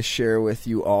thing to share with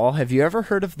you all. Have you ever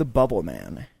heard of the Bubble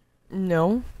Man?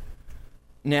 No.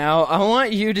 Now, I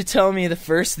want you to tell me the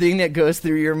first thing that goes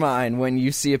through your mind when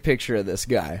you see a picture of this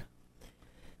guy.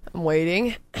 I'm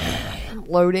waiting.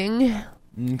 Loading.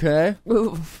 Okay.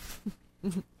 Ooh.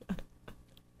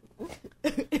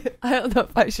 I don't know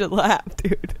if I should laugh,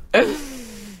 dude.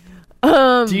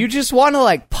 Do you just want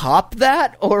to, pop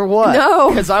that, or what? No.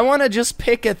 Because I want to just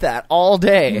pick at that all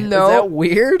day. No. Is that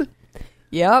weird?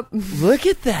 Yep. Look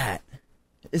at that.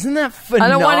 Isn't that phenomenal? I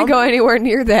don't want to go anywhere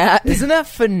near that. Isn't that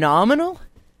phenomenal?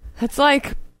 That's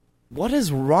like... What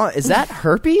is wrong? Is that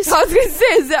herpes? I was going to say,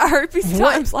 is that herpes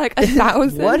times like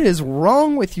 1,000? What is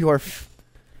wrong with your...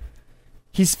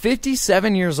 He's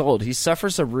 57 years old. He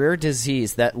suffers a rare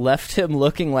disease that left him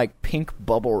looking like pink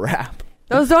bubble wrap.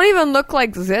 Those don't even look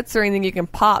like zits or anything you can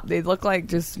pop. They look like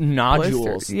just nodules.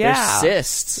 blisters. Yeah. They're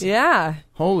cysts. Yeah.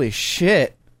 Holy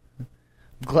shit. I'm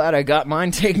glad I got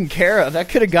mine taken care of. That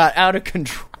could have got out of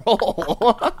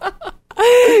control.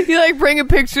 You like bring a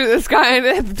picture of this guy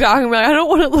and talking about, I don't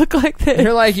want to look like this.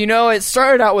 You're like, it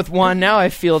started out with one, now I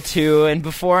feel two, and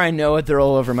before I know it, they're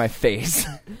all over my face.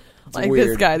 Like weird.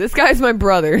 this guy. This guy's my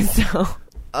brother, so...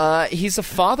 He's a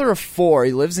father of 4.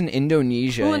 He lives in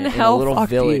Indonesia Who in the in a hell little fucked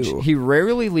village. you? He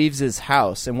rarely leaves his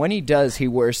house, and when he does, he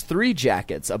wears 3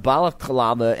 jackets, a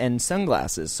balaclava, and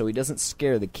sunglasses, so he doesn't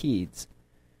scare the kids.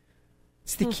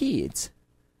 It's the kids.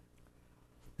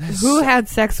 Who had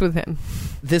sex with him?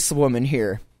 This woman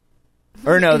here.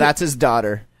 Or no, that's his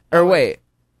daughter. Or wait.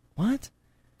 What?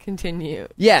 Continue.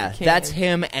 Yeah, that's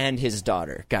him and his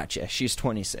daughter. Gotcha. She's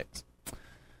 26.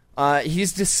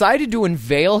 He's decided to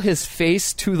unveil his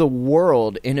face to the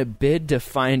world in a bid to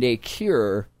find a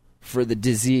cure for the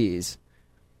disease.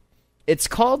 It's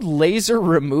called laser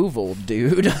removal,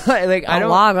 dude. Like, I A don't.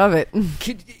 lot of it.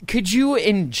 Could you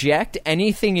inject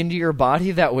anything into your body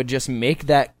that would just make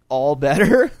that all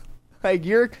better? Like,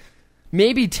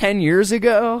 maybe 10 years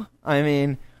ago. I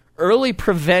mean, early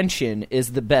prevention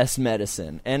is the best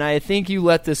medicine, and I think you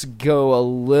let this go a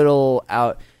little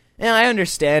out. And I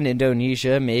understand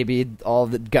Indonesia, maybe all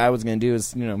the guy was going to do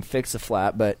is, fix a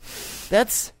flat, but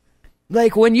that's,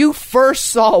 like, when you first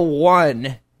saw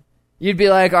one, you'd be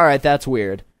like, all right, that's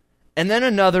weird. And then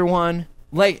another one,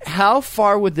 like, how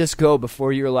far would this go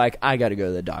before you're like, I got to go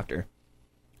to the doctor?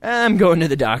 I'm going to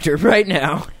the doctor right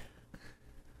now.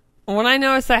 When I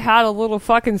noticed I had a little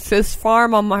fucking cyst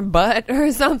farm on my butt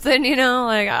or something,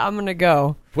 like, I'm going to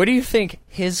go. What do you think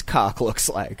his cock looks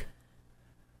like?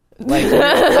 Like,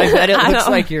 I bet it looks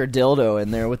like your dildo in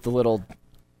there with the little...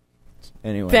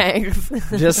 Anyway. Thanks.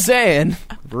 Just saying.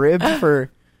 Ribbed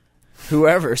for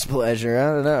whoever's pleasure. I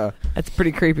don't know. That's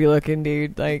pretty creepy looking,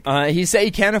 dude. Like, he said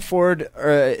he can't afford...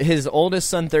 his oldest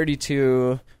son,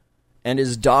 32, and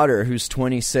his daughter, who's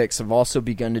 26, have also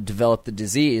begun to develop the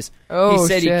disease. Oh, he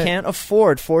said shit. he can't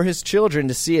afford for his children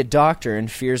to see a doctor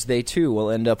and fears they, too, will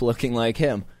end up looking like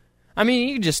him. I mean,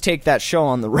 you can just take that show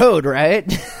on the road, right?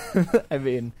 I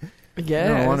mean, I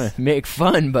don't want to make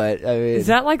fun, but I mean, is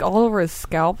that like all over his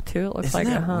scalp too? It looks isn't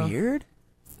like that weird?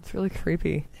 It's really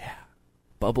creepy. Yeah,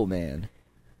 Bubble Man.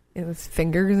 It was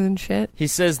fingers and shit. He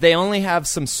says they only have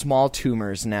some small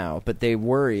tumors now, but they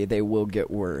worry they will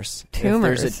get worse.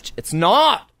 Tumors? It's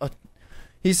not.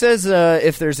 He says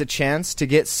if there's a chance to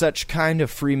get such kind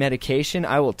of free medication,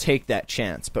 I will take that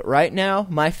chance. But right now,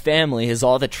 my family has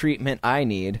all the treatment I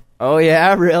need. Oh,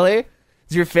 yeah? Really?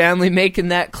 Is your family making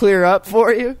that clear up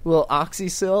for you? A little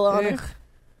Oxysil on it?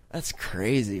 That's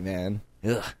crazy, man.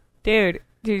 Ugh. Dude,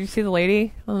 did you see the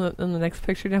lady on the next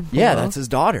picture down below? Yeah, that's his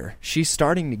daughter. She's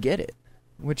starting to get it,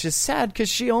 which is sad because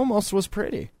she almost was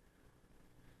pretty.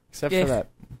 Except for that.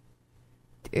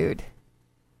 Dude.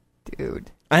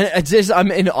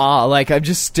 I'm in awe. Like, I'm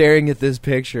just staring at this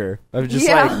picture. I'm just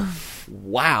like,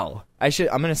 wow. I'm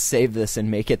going to save this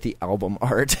and make it the album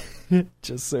art.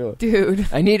 Just so. Dude.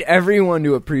 I need everyone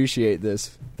to appreciate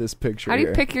this picture. How do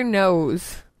you pick your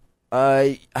nose?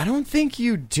 I don't think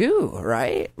you do,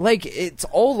 right? Like, it's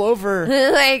all over.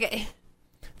 Like,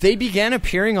 They began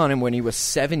appearing on him when he was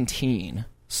 17.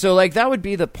 So, like, that would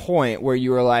be the point where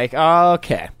you were like, oh,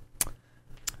 okay.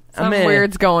 something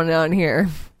weird's going on here.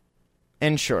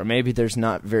 And sure, maybe there's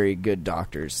not very good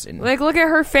doctors. Like, look at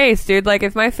her face, dude. Like,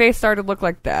 if my face started to look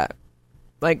like that,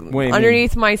 like,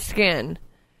 underneath my skin,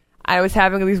 I was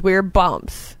having these weird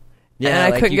bumps. Yeah,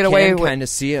 and I couldn't get away with. Kind of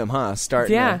see him, huh?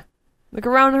 Starting. Yeah. Look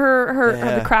around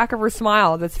the crack of her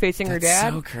smile that's facing her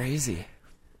dad. So crazy.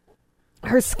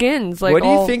 Her skin's like. What do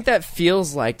you think that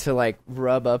feels like to like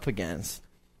rub up against?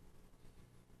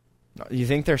 You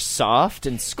think they're soft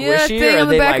and squishy? Yeah, thing or are on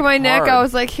the they, back like, of my neck. hard? I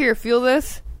was like, "Here, feel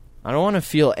this." I don't want to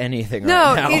feel anything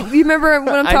No, right now. you remember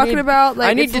what I'm talking about?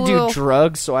 Like, I need it's to a little... do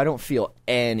drugs so I don't feel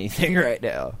anything right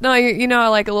now. No, you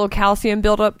know, like a little calcium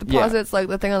buildup deposits, like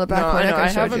the thing on the back of my neck. I I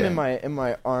have showed them you. in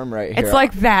my arm right here. It's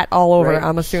like that all over. Right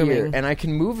I'm assuming, here. And I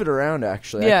can move it around.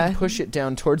 Actually, Yeah. I can push it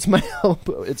down towards my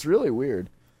elbow. It's really weird.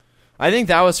 I think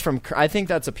that was from. I think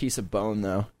that's a piece of bone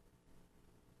though.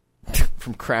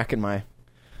 From cracking my.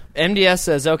 MDS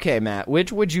says, "Okay, Matt,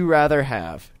 which would you rather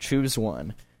have? Choose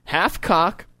one: half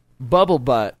cock, bubble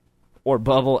butt, or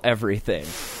bubble everything."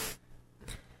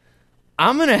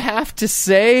 I'm gonna have to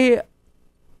say,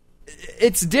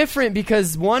 it's different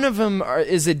because one of them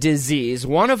is a disease.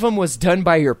 One of them was done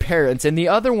by your parents, and the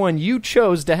other one you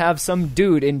chose to have some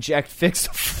dude inject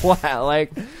fixed flat.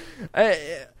 Like,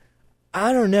 I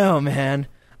don't know, man.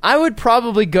 I would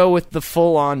probably go with the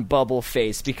full-on bubble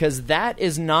face because that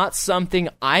is not something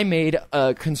I made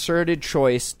a concerted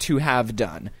choice to have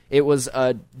done. It was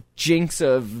a jinx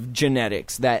of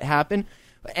genetics that happened,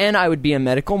 and I would be a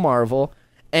medical marvel,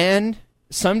 and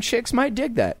some chicks might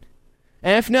dig that.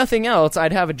 And if nothing else,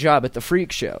 I'd have a job at the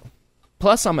freak show.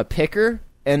 Plus, I'm a picker,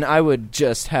 and I would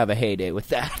just have a heyday with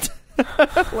that.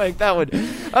 Like, that would...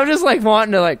 I'm just, like,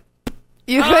 wanting to, like...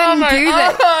 You couldn't do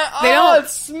that. They don't. It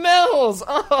smells.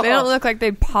 Oh. They don't look like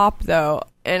they pop though,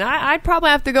 and I'd probably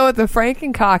have to go with the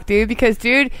Frankencock, dude. Because,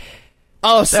 dude.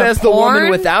 Oh, says the woman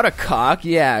without a cock.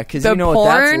 Yeah, because you know what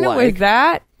that's like. With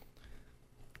that,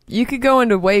 you could go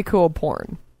into way cool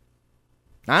porn.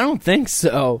 I don't think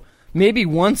so. Maybe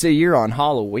once a year on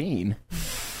Halloween.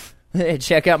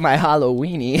 Check out my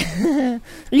Halloweeny.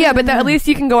 Yeah, but at least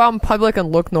you can go out in public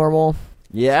and look normal.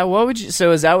 Yeah, what would you...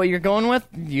 So is that what you're going with?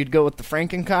 You'd go with the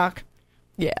Frankencock?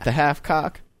 Yeah. The half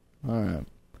cock? All right.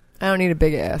 I don't need a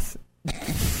big ass.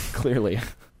 Clearly.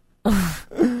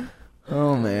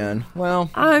 Oh, man.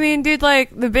 Well... I mean, dude,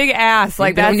 like, the big ass,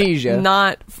 like, Indonesia. That's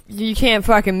not... You can't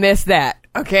fucking miss that,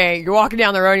 okay? You're walking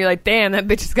down the road and you're like, damn, that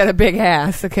bitch has got a big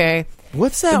ass, okay?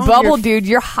 What's that the on bubble, dude,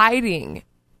 you're hiding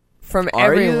from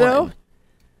everyone. Are you, though?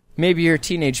 Maybe you're a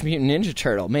Teenage Mutant Ninja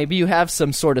Turtle. Maybe you have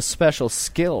some sort of special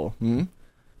skill,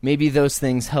 Maybe those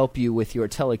things help you with your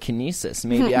telekinesis.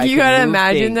 Maybe I you can gotta move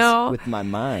imagine things though with my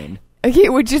mind. Okay,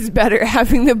 which is better,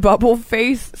 having the bubble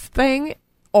face thing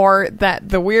or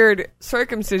the weird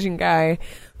circumcision guy?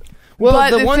 Well,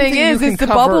 but the one thing thing is, the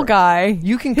bubble guy.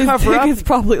 You can his cover dick up. is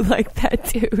probably like that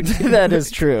too. That is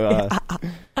true. Not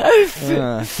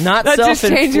that just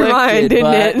changed your mind,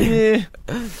 didn't it?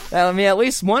 I mean, at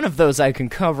least one of those I can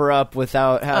cover up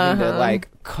without having to like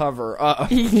cover up.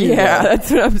 Yeah,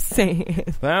 that's what I'm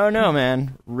saying. But I don't know,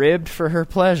 man. Ribbed for her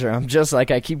pleasure. I'm just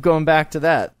like, I keep going back to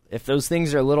that. If those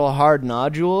things are little hard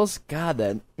nodules, God,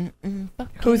 that.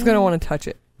 Who's gonna want to touch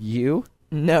it? You?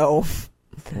 No.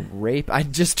 Rape? I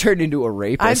just turned into a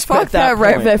rapist. I'd fuck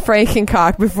that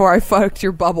Frankencock before I fucked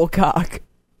your bubble cock.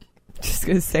 Just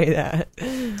gonna say that.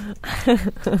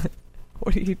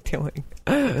 What are you doing?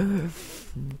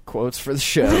 Quotes for the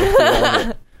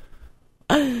show.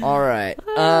 All right.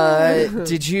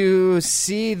 Did you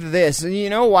see this? You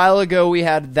know, a while ago we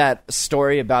had that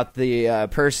story about the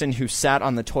person who sat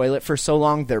on the toilet for so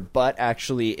long, their butt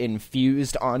actually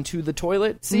infused onto the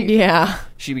toilet seat. Yeah.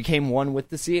 She became one with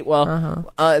the seat.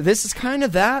 Well, this is kind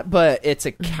of that, but it's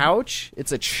a couch.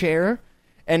 It's a chair.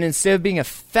 And instead of being a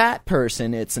fat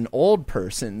person, it's an old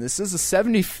person. This is a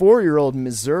 74-year-old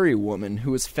Missouri woman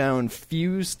who was found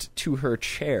fused to her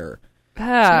chair. It's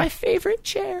my favorite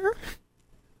chair.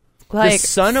 Like, the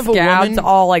son of a scabs, woman,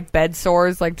 all like bed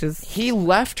sores, like just... He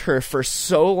left her for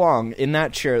so long in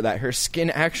that chair that her skin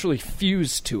actually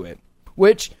fused to it.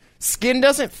 Which, skin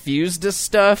doesn't fuse to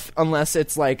stuff unless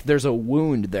it's like there's a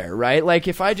wound there, right? Like,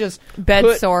 if I just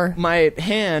put my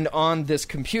hand on this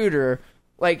computer,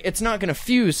 like, it's not going to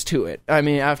fuse to it, I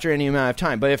mean, after any amount of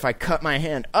time. But if I cut my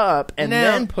hand up and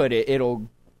then put it, it'll...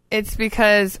 It's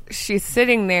because she's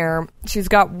sitting there, she's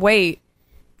got weight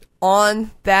on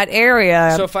that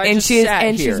area, so if I just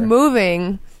sat here, she's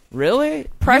moving. Really?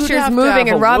 Pressure's moving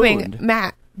and rubbing.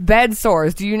 Matt, bed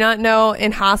sores. Do you not know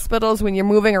in hospitals when you're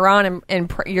moving around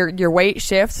and your weight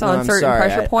shifts on certain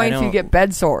pressure points, you get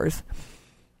bed sores.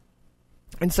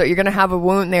 And so you're going to have a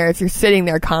wound there if you're sitting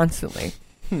there constantly.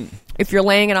 If you're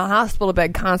laying in a hospital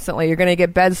bed constantly, you're going to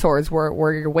get bed sores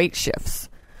where your weight shifts.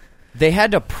 They had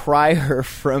to pry her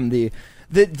from the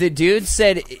dude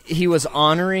said he was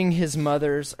honoring his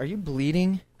mother's... Are you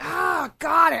bleeding? Oh,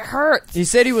 God, it hurts. He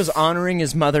said he was honoring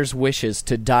his mother's wishes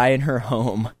to die in her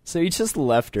home. So he just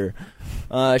left her.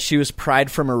 She was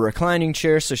pried from a reclining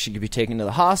chair so she could be taken to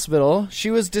the hospital. She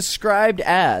was described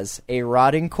as a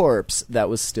rotting corpse that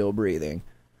was still breathing.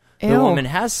 Ew. The woman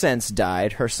has since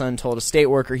died. Her son told a state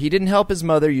worker he didn't help his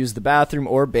mother use the bathroom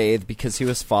or bathe because he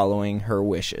was following her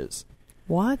wishes.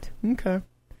 What? Okay.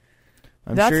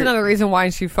 That's another reason why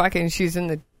she's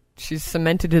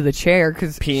cemented to the chair,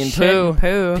 because pee and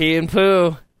poo. Pee and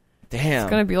poo. Damn. It's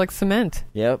gonna be like cement.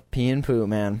 Yep, pee and poo,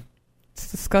 man.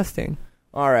 It's disgusting.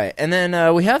 All right, and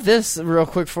then we have this real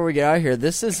quick before we get out of here.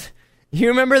 This is... You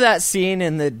remember that scene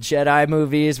in the Jedi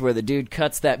movies where the dude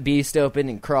cuts that beast open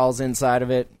and crawls inside of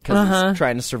it because he's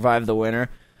trying to survive the winter?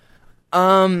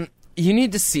 You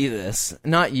need to see this.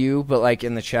 Not you, but like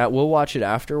in the chat. We'll watch it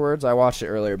afterwards. I watched it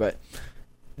earlier, but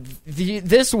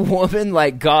this woman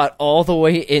like got all the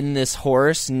way in this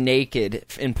horse naked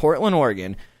in Portland,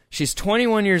 Oregon. She's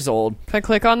 21 years old. Can I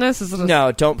click on this?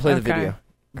 No, don't play the Okay. video.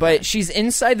 But she's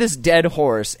inside this dead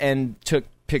horse and took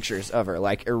pictures of her,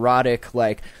 like erotic,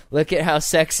 like, look at how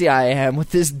sexy I am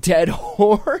with this dead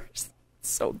horse.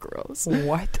 So gross.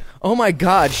 What? Oh my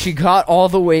God, she got all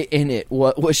the way in it.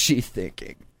 What was she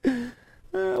thinking?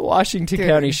 Washington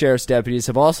County Sheriff's deputies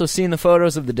have also seen the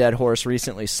photos of the dead horse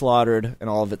recently slaughtered and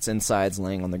all of its insides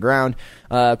laying on the ground.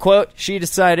 Quote, she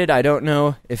decided, I don't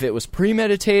know if it was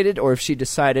premeditated or if she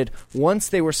decided once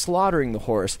they were slaughtering the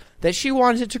horse that she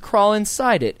wanted to crawl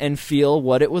inside it and feel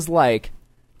what it was like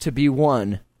to be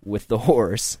one with the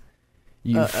horse.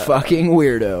 You fucking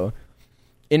weirdo.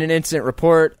 In an incident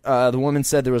report, the woman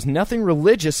said there was nothing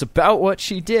religious about what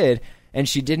she did and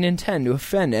she didn't intend to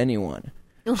offend anyone.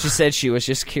 She said she was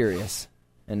just curious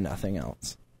and nothing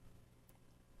else.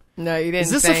 No, you didn't. Is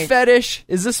this a fetish?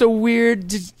 Is this a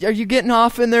weird... Are you getting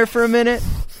off in there for a minute?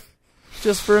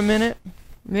 Just for a minute?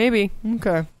 Maybe.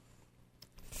 Okay.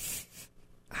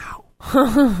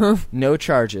 Ow. No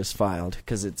charges filed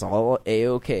because it's all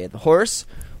A-okay. The horse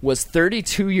was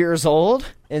 32 years old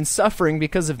and suffering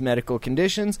because of medical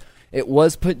conditions. It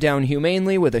was put down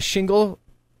humanely with a single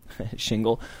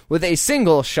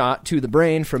shot to the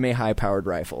brain from a high-powered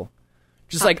rifle.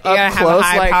 Just like You up gotta close,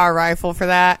 have a high-powered rifle for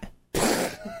that.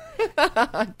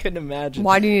 I couldn't imagine.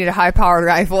 Why do you need a high-powered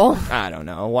rifle? I don't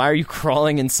know. Why are you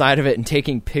crawling inside of it and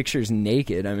taking pictures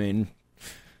naked? I mean,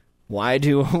 why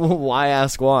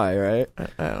ask why, right?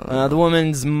 The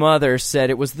woman's mother said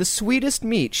it was the sweetest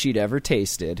meat she'd ever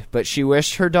tasted, but she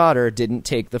wished her daughter didn't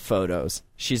take the photos.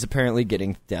 She's apparently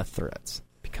getting death threats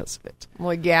because of it.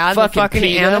 Well, yeah, Fucking the fucking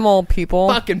PETA. animal people.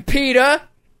 Fucking PETA!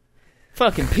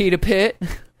 Fucking PETA pit.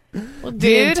 Well, The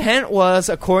dude. intent was,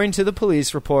 according to the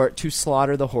police report, to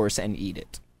slaughter the horse and eat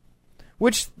it.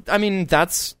 Which, I mean,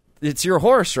 it's your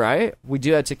horse, right? We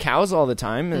do that to cows all the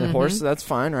time, and the horse, that's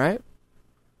fine, right?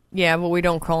 Yeah, but we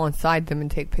don't crawl inside them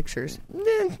and take pictures.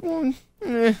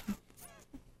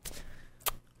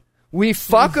 We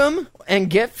fuck them and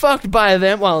get fucked by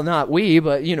them. Well, not we,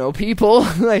 but people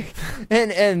like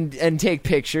and take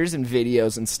pictures and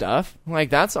videos and stuff. Like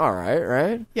that's all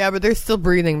right? Yeah, but they're still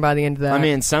breathing by the end of that. I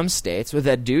mean, in some states, but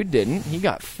that dude didn't. He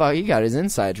got He got his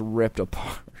insides ripped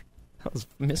apart. That was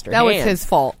Mr. that was Hands. his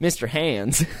fault. Mr.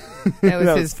 Hands. That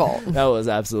was his fault. That was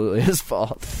absolutely his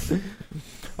fault.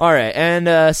 All right,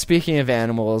 and speaking of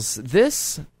animals,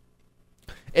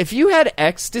 if you had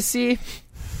ecstasy.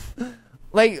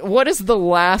 Like, what is the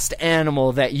last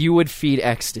animal that you would feed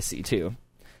ecstasy to?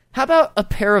 How about a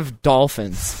pair of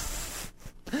dolphins?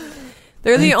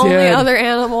 They're the only Dude. other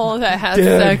animal that has Dude.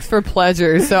 sex for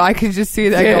pleasure, so I could just see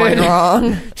that Dude. going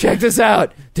wrong. Check this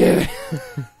out, dude.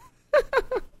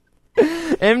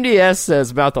 MDS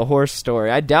says about the horse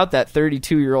story, I doubt that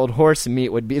 32-year-old horse meat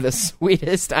would be the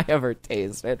sweetest I ever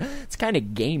tasted. It's kind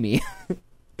of gamey.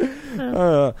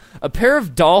 A pair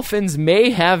of dolphins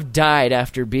may have died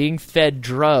after being fed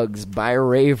drugs by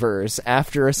ravers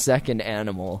after a second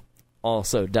animal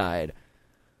also died.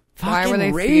 Why were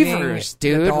they ravers,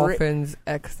 feeding dude? the dolphins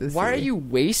ecstasy? Why are you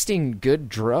wasting good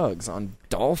drugs on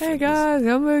dolphins? Hey guys,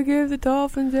 I'm gonna give the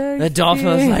dolphins ecstasy. The dolphin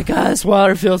was like, this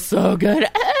water feels so good.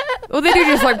 Well, they do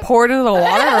just like pour it into the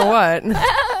water or what?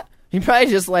 He probably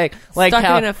just like Stuck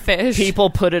how it in a fish. people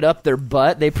put it up their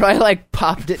butt. They probably like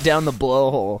popped it down the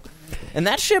blowhole. And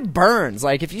that shit burns.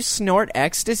 Like, if you snort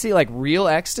ecstasy, like real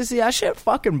ecstasy, that shit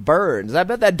fucking burns. I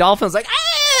bet that dolphin's like,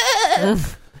 ah!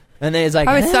 And then he's like,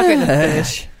 I was stuck in a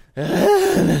fish.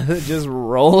 just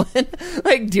rolling.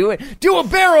 Like, do a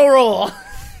barrel roll.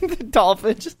 The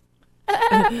dolphin just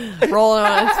Rolling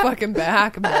on its fucking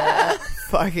back. Blah.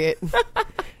 Fuck it.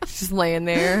 It's just laying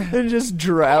there. and just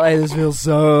dry. Like, this feels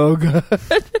so good.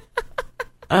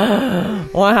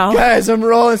 Wow. Guys, I'm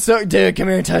rolling so... Dude, come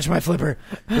here and touch my flipper.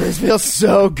 This feels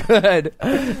so good.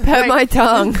 Pet my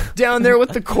tongue. Down there with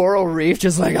the coral reef,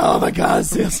 just like, oh my god,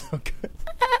 this feels so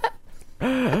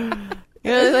good.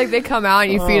 You know, like they come out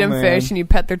and you feed them man. fish and you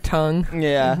pet their tongue.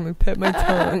 Yeah. I'm gonna pet my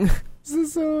tongue.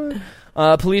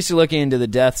 Police are looking into the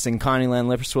deaths in Connieland,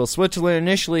 Lipperswil, Switzerland.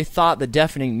 Initially thought the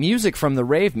deafening music from the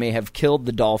rave may have killed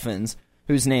the dolphins,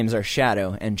 whose names are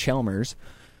Shadow and Chalmers.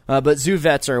 But zoo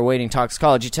vets are awaiting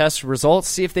toxicology test results,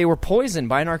 see if they were poisoned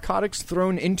by narcotics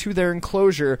thrown into their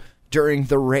enclosure during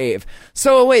the rave.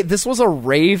 So, wait, this was a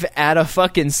rave at a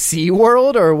fucking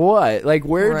SeaWorld or what? Like,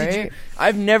 where did you... Right.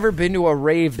 I've never been to a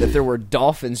rave that there were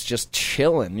dolphins just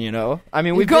chilling, you know? I mean,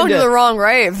 You're we've going been to the wrong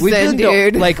raves, We've then, been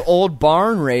dude. to, like, old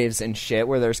barn raves and shit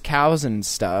where there's cows and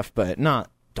stuff, but not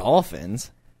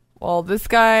dolphins. Well, this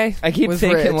guy I keep was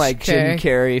thinking rich, like Jim okay?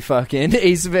 Carrey, fucking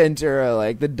Ace Ventura,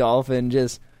 like the dolphin.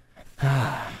 Just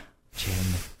Jim,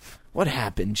 what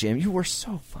happened, Jim? You were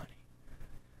so funny.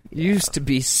 You used to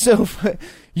be so funny.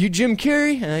 You Jim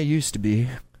Carrey? I used to be.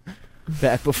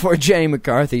 Back before Jenny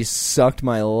McCarthy sucked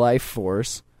my life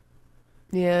force.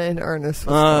 Yeah, and Ernest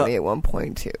was funny at one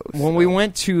point, too. When we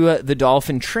went to the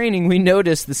dolphin training, we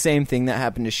noticed the same thing that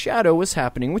happened to Shadow was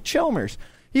happening with Chalmers.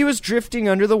 He was drifting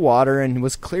under the water and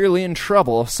was clearly in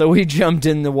trouble, so we jumped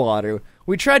in the water.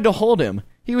 We tried to hold him.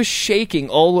 He was shaking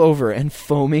all over and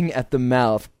foaming at the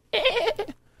mouth.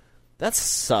 That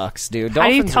sucks, dude. How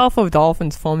do you tell if a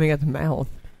dolphin's foaming at the mouth?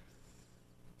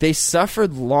 They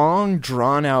suffered long,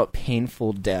 drawn-out,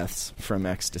 painful deaths from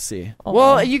ecstasy. Oh.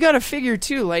 Well, you gotta figure,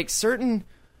 too, like, certain...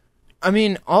 I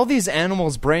mean, all these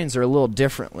animals' brains are a little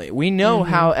differently. We know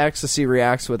how ecstasy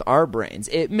reacts with our brains.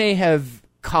 It may have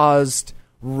caused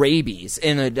rabies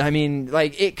I mean,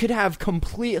 like, it could have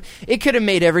it could have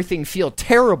made everything feel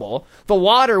terrible. The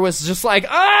water was just like,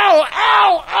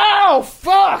 ow,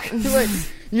 fuck! Like,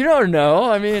 you don't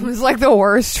know. I mean, It was like the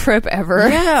worst trip ever.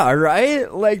 yeah,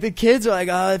 right? Like, the kids are like,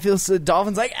 oh, it feels so...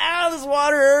 Dolphins like, ow, this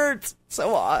water hurts.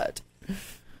 So hot.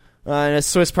 And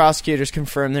Swiss prosecutors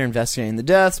confirmed they're investigating the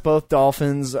deaths. Both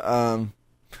dolphins,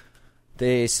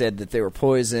 they said that they were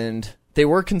poisoned. They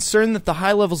were concerned that the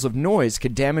high levels of noise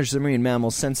could damage the marine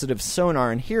mammal's sensitive sonar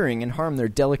and hearing and harm their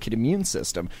delicate immune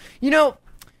system. You know,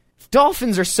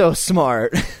 dolphins are so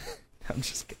smart. I'm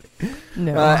just kidding.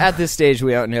 No. At this stage,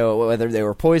 we don't know whether they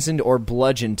were poisoned or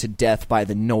bludgeoned to death by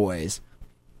the noise.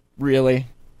 Really?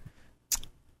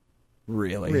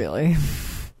 Really?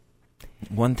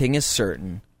 One thing is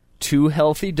certain. 2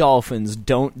 healthy dolphins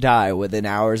don't die within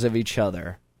hours of each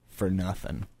other for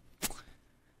nothing.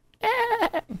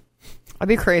 I'd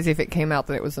be crazy if it came out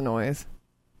that it was a noise.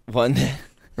 One,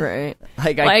 Right.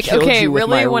 like I killed okay, you with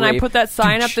really, my when I rape. put that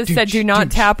sign up that said "Do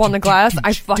not tap on the glass,"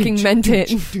 I fucking meant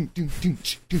it.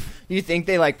 You think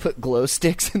they like put glow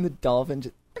sticks in the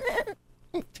dolphin?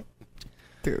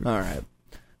 Dude. All right.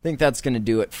 I think that's going to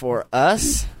do it for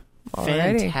us.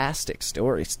 Alrighty. Fantastic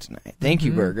stories tonight. Thank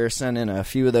you, Burger. Send in a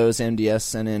few of those. MDS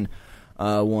sent in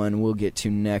one we'll get to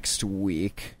next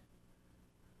week.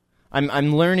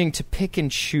 I'm learning to pick and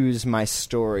choose my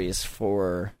stories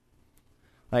for...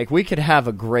 Like, we could have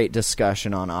a great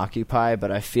discussion on Occupy,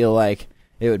 but I feel like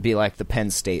it would be like the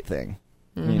Penn State thing.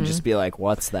 You'd just be like,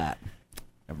 what's that?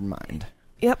 Never mind.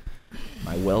 Yep.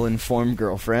 My well-informed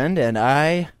girlfriend and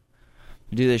I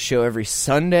do this show every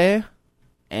Sunday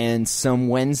and some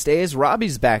Wednesdays.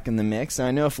 Robbie's back in the mix. And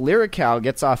I know if Lyrical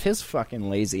gets off his fucking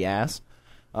lazy ass,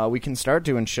 we can start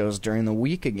doing shows during the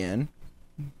week again.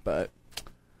 But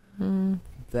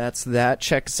that's that.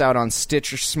 Check us out on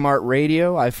Stitcher Smart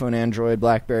Radio, iPhone, Android,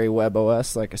 BlackBerry,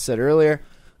 WebOS, like I said earlier.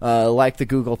 Like the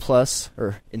Google Plus,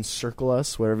 or encircle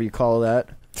us, whatever you call that.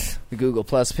 The Google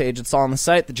Plus page. It's all on the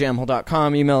site,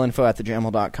 thejamhole.com. Email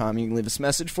info@thejamhole.com. You can leave us a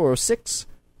message,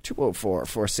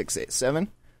 406-204-4687.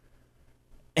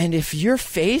 And if your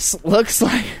face looks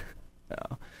like...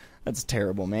 Oh, that's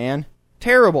terrible, man.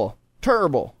 Terrible.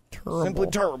 Simply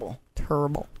terrible.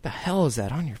 Terrible. What the hell is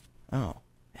that on your... Oh,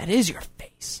 that is your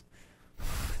face.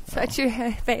 Touch your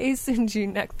face and your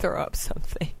neck throw up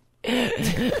something.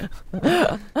 You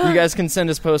guys can send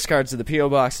us postcards to the P.O.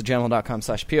 Box,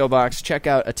 thejamhole.com/P.O. Box. Check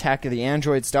out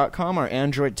attackoftheandroids.com, our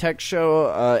Android tech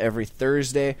show, every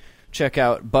Thursday. Check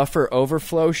out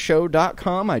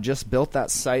bufferoverflowshow.com. I just built that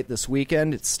site this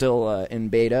weekend. It's still in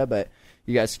beta, but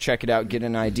you guys check it out, get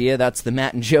an idea. That's the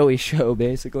Matt and Joey show,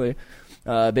 basically.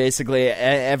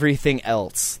 Everything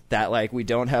else that like we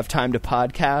don't have time to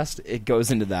podcast, it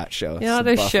goes into that show. You know, So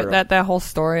the buffer shit that whole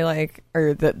story, like,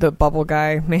 or the bubble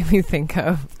guy made me think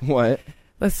of. What?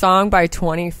 The song by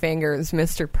 20 Fingers,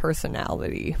 Mr.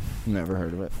 Personality. Never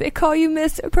heard of it. They call you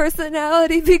Mr.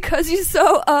 Personality because you're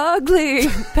so ugly.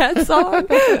 That song.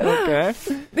 Okay.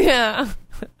 Yeah.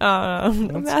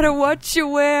 No matter what you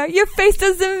wear, your face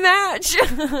doesn't match.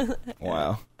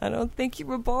 Wow. I don't think you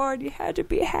were born. You had to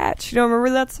be hatched. You don't remember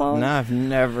that song? No, I've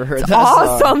never heard It's that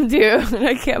awesome, song. dude.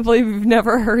 I can't believe you've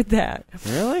never heard that.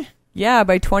 Really? Yeah,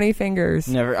 by 20 Fingers.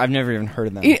 I've never even heard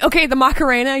of that. Okay, the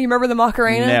Macarena. You remember the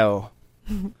Macarena? No.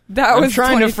 That was I'm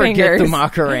trying 20 to forget fingers. the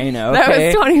Macarena, That okay?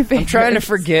 was 20 fingers. I'm trying to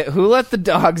forget Who Let the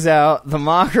Dogs Out, the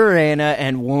Macarena,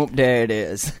 and Whoop, there it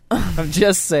is. I'm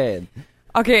just saying.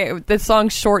 Okay, the song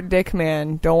Short Dick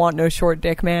Man. Don't want no short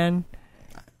dick man.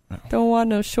 Don't want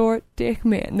no short dick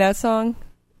man. That song?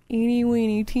 Eeny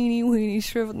weeny teeny weeny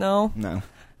shrivel. No,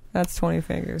 that's 20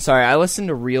 Fingers. Sorry, I listen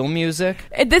to real music.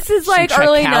 This is Some like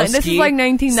early. This is Tchaikovsky, like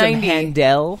 1990. Some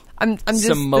Handel. I'm just.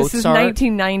 some This is Mozart,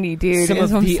 1990, dude. some is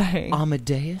of what I'm the saying.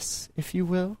 Amadeus, if you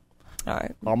will. All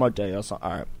right. All my day. All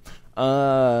right.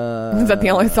 Is that the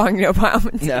only song you know by him?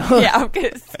 No. Yeah, I'm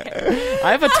gonna say.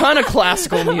 I have a ton of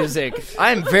classical music.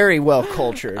 I'm very well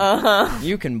cultured.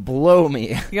 You can blow me.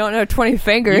 You don't know 20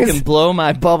 Fingers. You can blow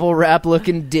my bubble wrap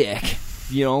looking dick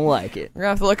if you don't like it. We're gonna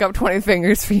have to look up 20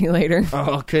 Fingers for you later.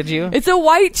 Oh, could you? It's a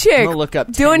white chick I'm gonna look up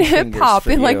 10 doing hip hop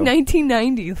Fingers in for like you.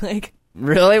 1990. Like,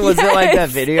 Really? Was it like that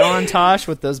Yes. video on Tosh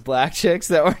with those black chicks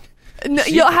that were... no,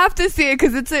 you'll have to see it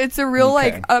because it's a real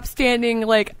Okay. like upstanding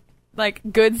like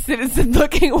good citizen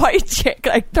looking white chick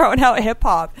like throwing out hip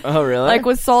hop. Oh, really? Like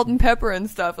with salt and pepper and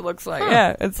stuff. It looks like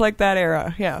yeah, it's like that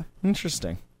era. Yeah,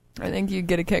 Interesting. I think you'd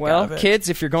get a kick out Well, of it. kids,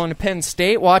 if you're going to Penn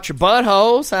State, watch your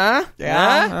buttholes, huh?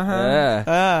 Yeah, Huh?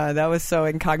 Yeah. that was so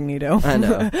incognito. I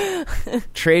know.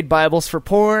 Trade Bibles for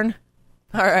porn.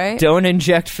 All right. Don't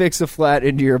inject Fix-A-Flat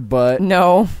into your butt.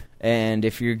 No. And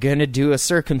if you're going to do a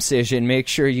circumcision, make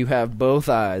sure you have both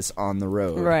eyes on the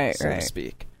road, Right, so to right.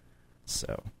 speak.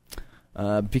 So,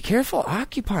 be careful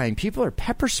occupying. People are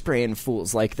pepper spraying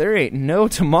fools like there ain't no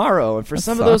tomorrow. And for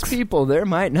some of those sucks. people, there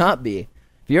might not be.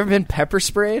 Have you ever been pepper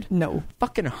sprayed? No.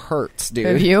 Fucking hurts, dude.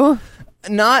 Have you?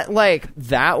 Not like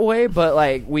that way, but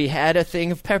like we had a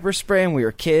thing of pepper spray and we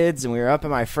were kids and we were up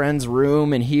in my friend's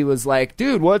room and he was like,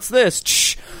 dude, what's this?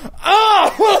 Shh.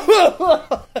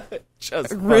 Oh!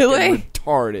 Just Really? fucking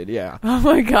retarded, yeah. Oh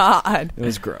my god. It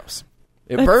was gross.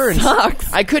 It burns.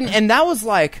 sucks. I couldn't, and that was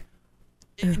like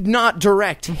not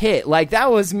direct hit. Like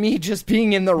that was me just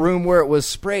being in the room where it was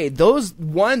sprayed. There's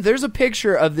a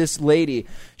picture of this lady.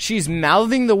 She's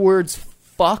mouthing the words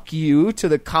 "fuck you" to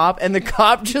the cop, and the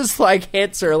cop just like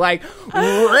hits her like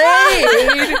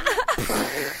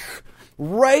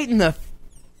right in the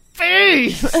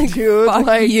face, dude. Fuck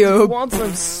like you. want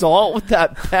some salt with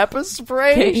that pepper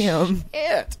spray? Damn.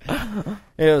 Shit.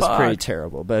 It was Fuck. pretty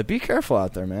terrible, but be careful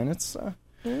out there, man.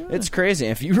 It's crazy.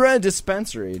 If you run a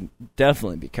dispensary,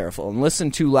 definitely be careful. And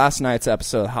listen to last night's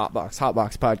episode of Hotbox,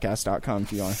 hotboxpodcast.com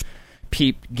if you want to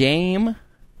peep game.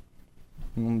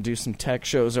 I'm going to do some tech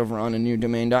shows over on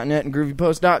anewdomain.net and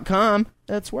groovypost.com.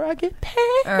 That's where I get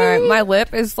paid. All right, my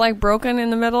lip is like broken in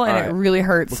the middle and All right. it really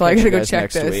hurts, We'll so I catch gotta you go guys check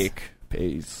next this. week.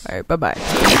 Peace. All right, bye-bye.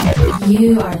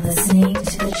 You are listening to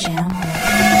The Jam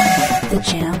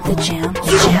Hole. The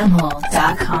Jam Hole.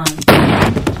 TheJamHole.com.